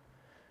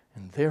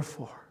 And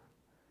therefore,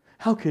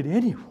 how could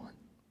anyone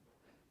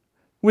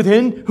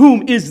within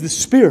whom is the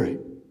Spirit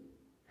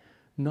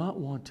not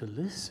want to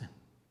listen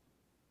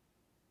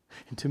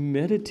and to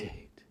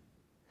meditate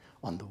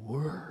on the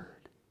Word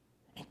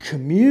and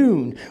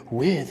commune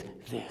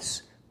with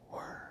this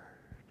Word?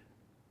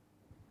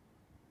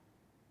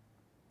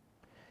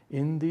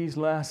 In these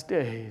last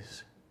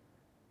days,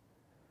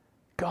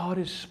 God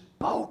has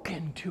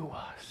spoken to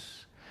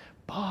us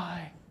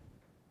by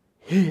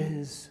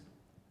His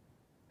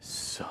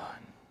Son.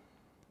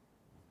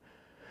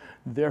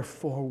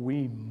 Therefore,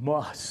 we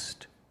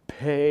must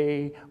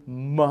pay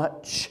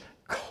much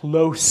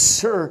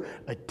closer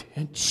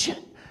attention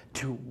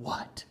to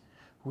what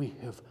we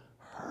have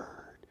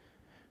heard,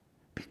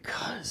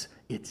 because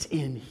it's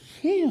in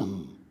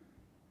Him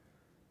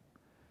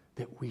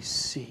that we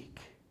seek.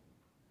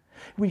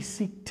 We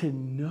seek to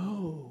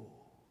know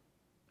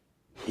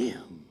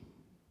Him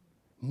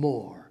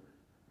more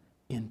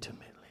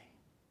intimately.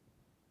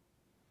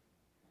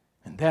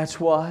 And that's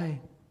why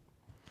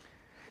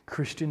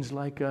Christians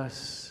like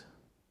us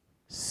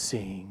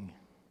sing,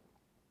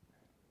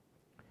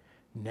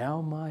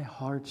 now my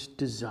heart's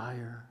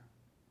desire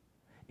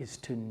is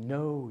to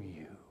know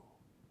you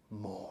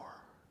more,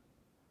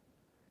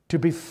 to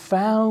be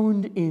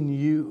found in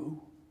you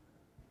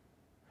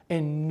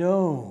and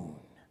known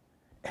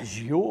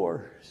as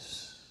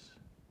yours,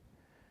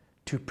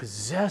 to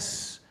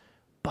possess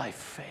by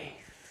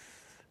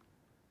faith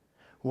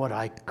what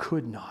I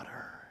could not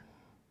earn,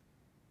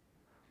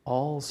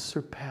 all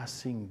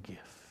surpassing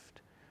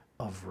gift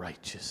of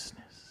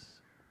righteousness.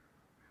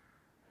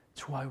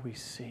 It's why we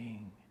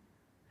sing,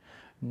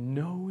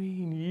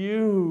 knowing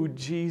you,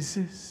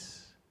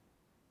 Jesus.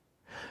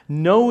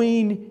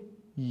 Knowing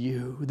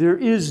you. There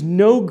is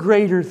no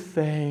greater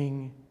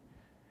thing.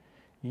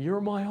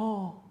 You're my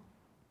all.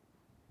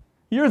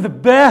 You're the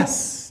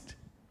best.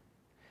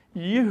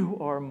 You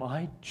are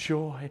my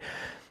joy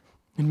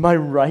and my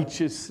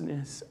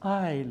righteousness.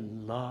 I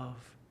love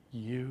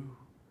you,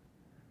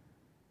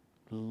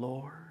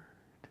 Lord.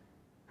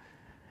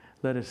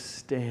 Let us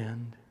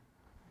stand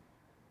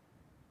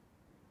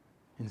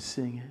and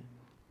sing it.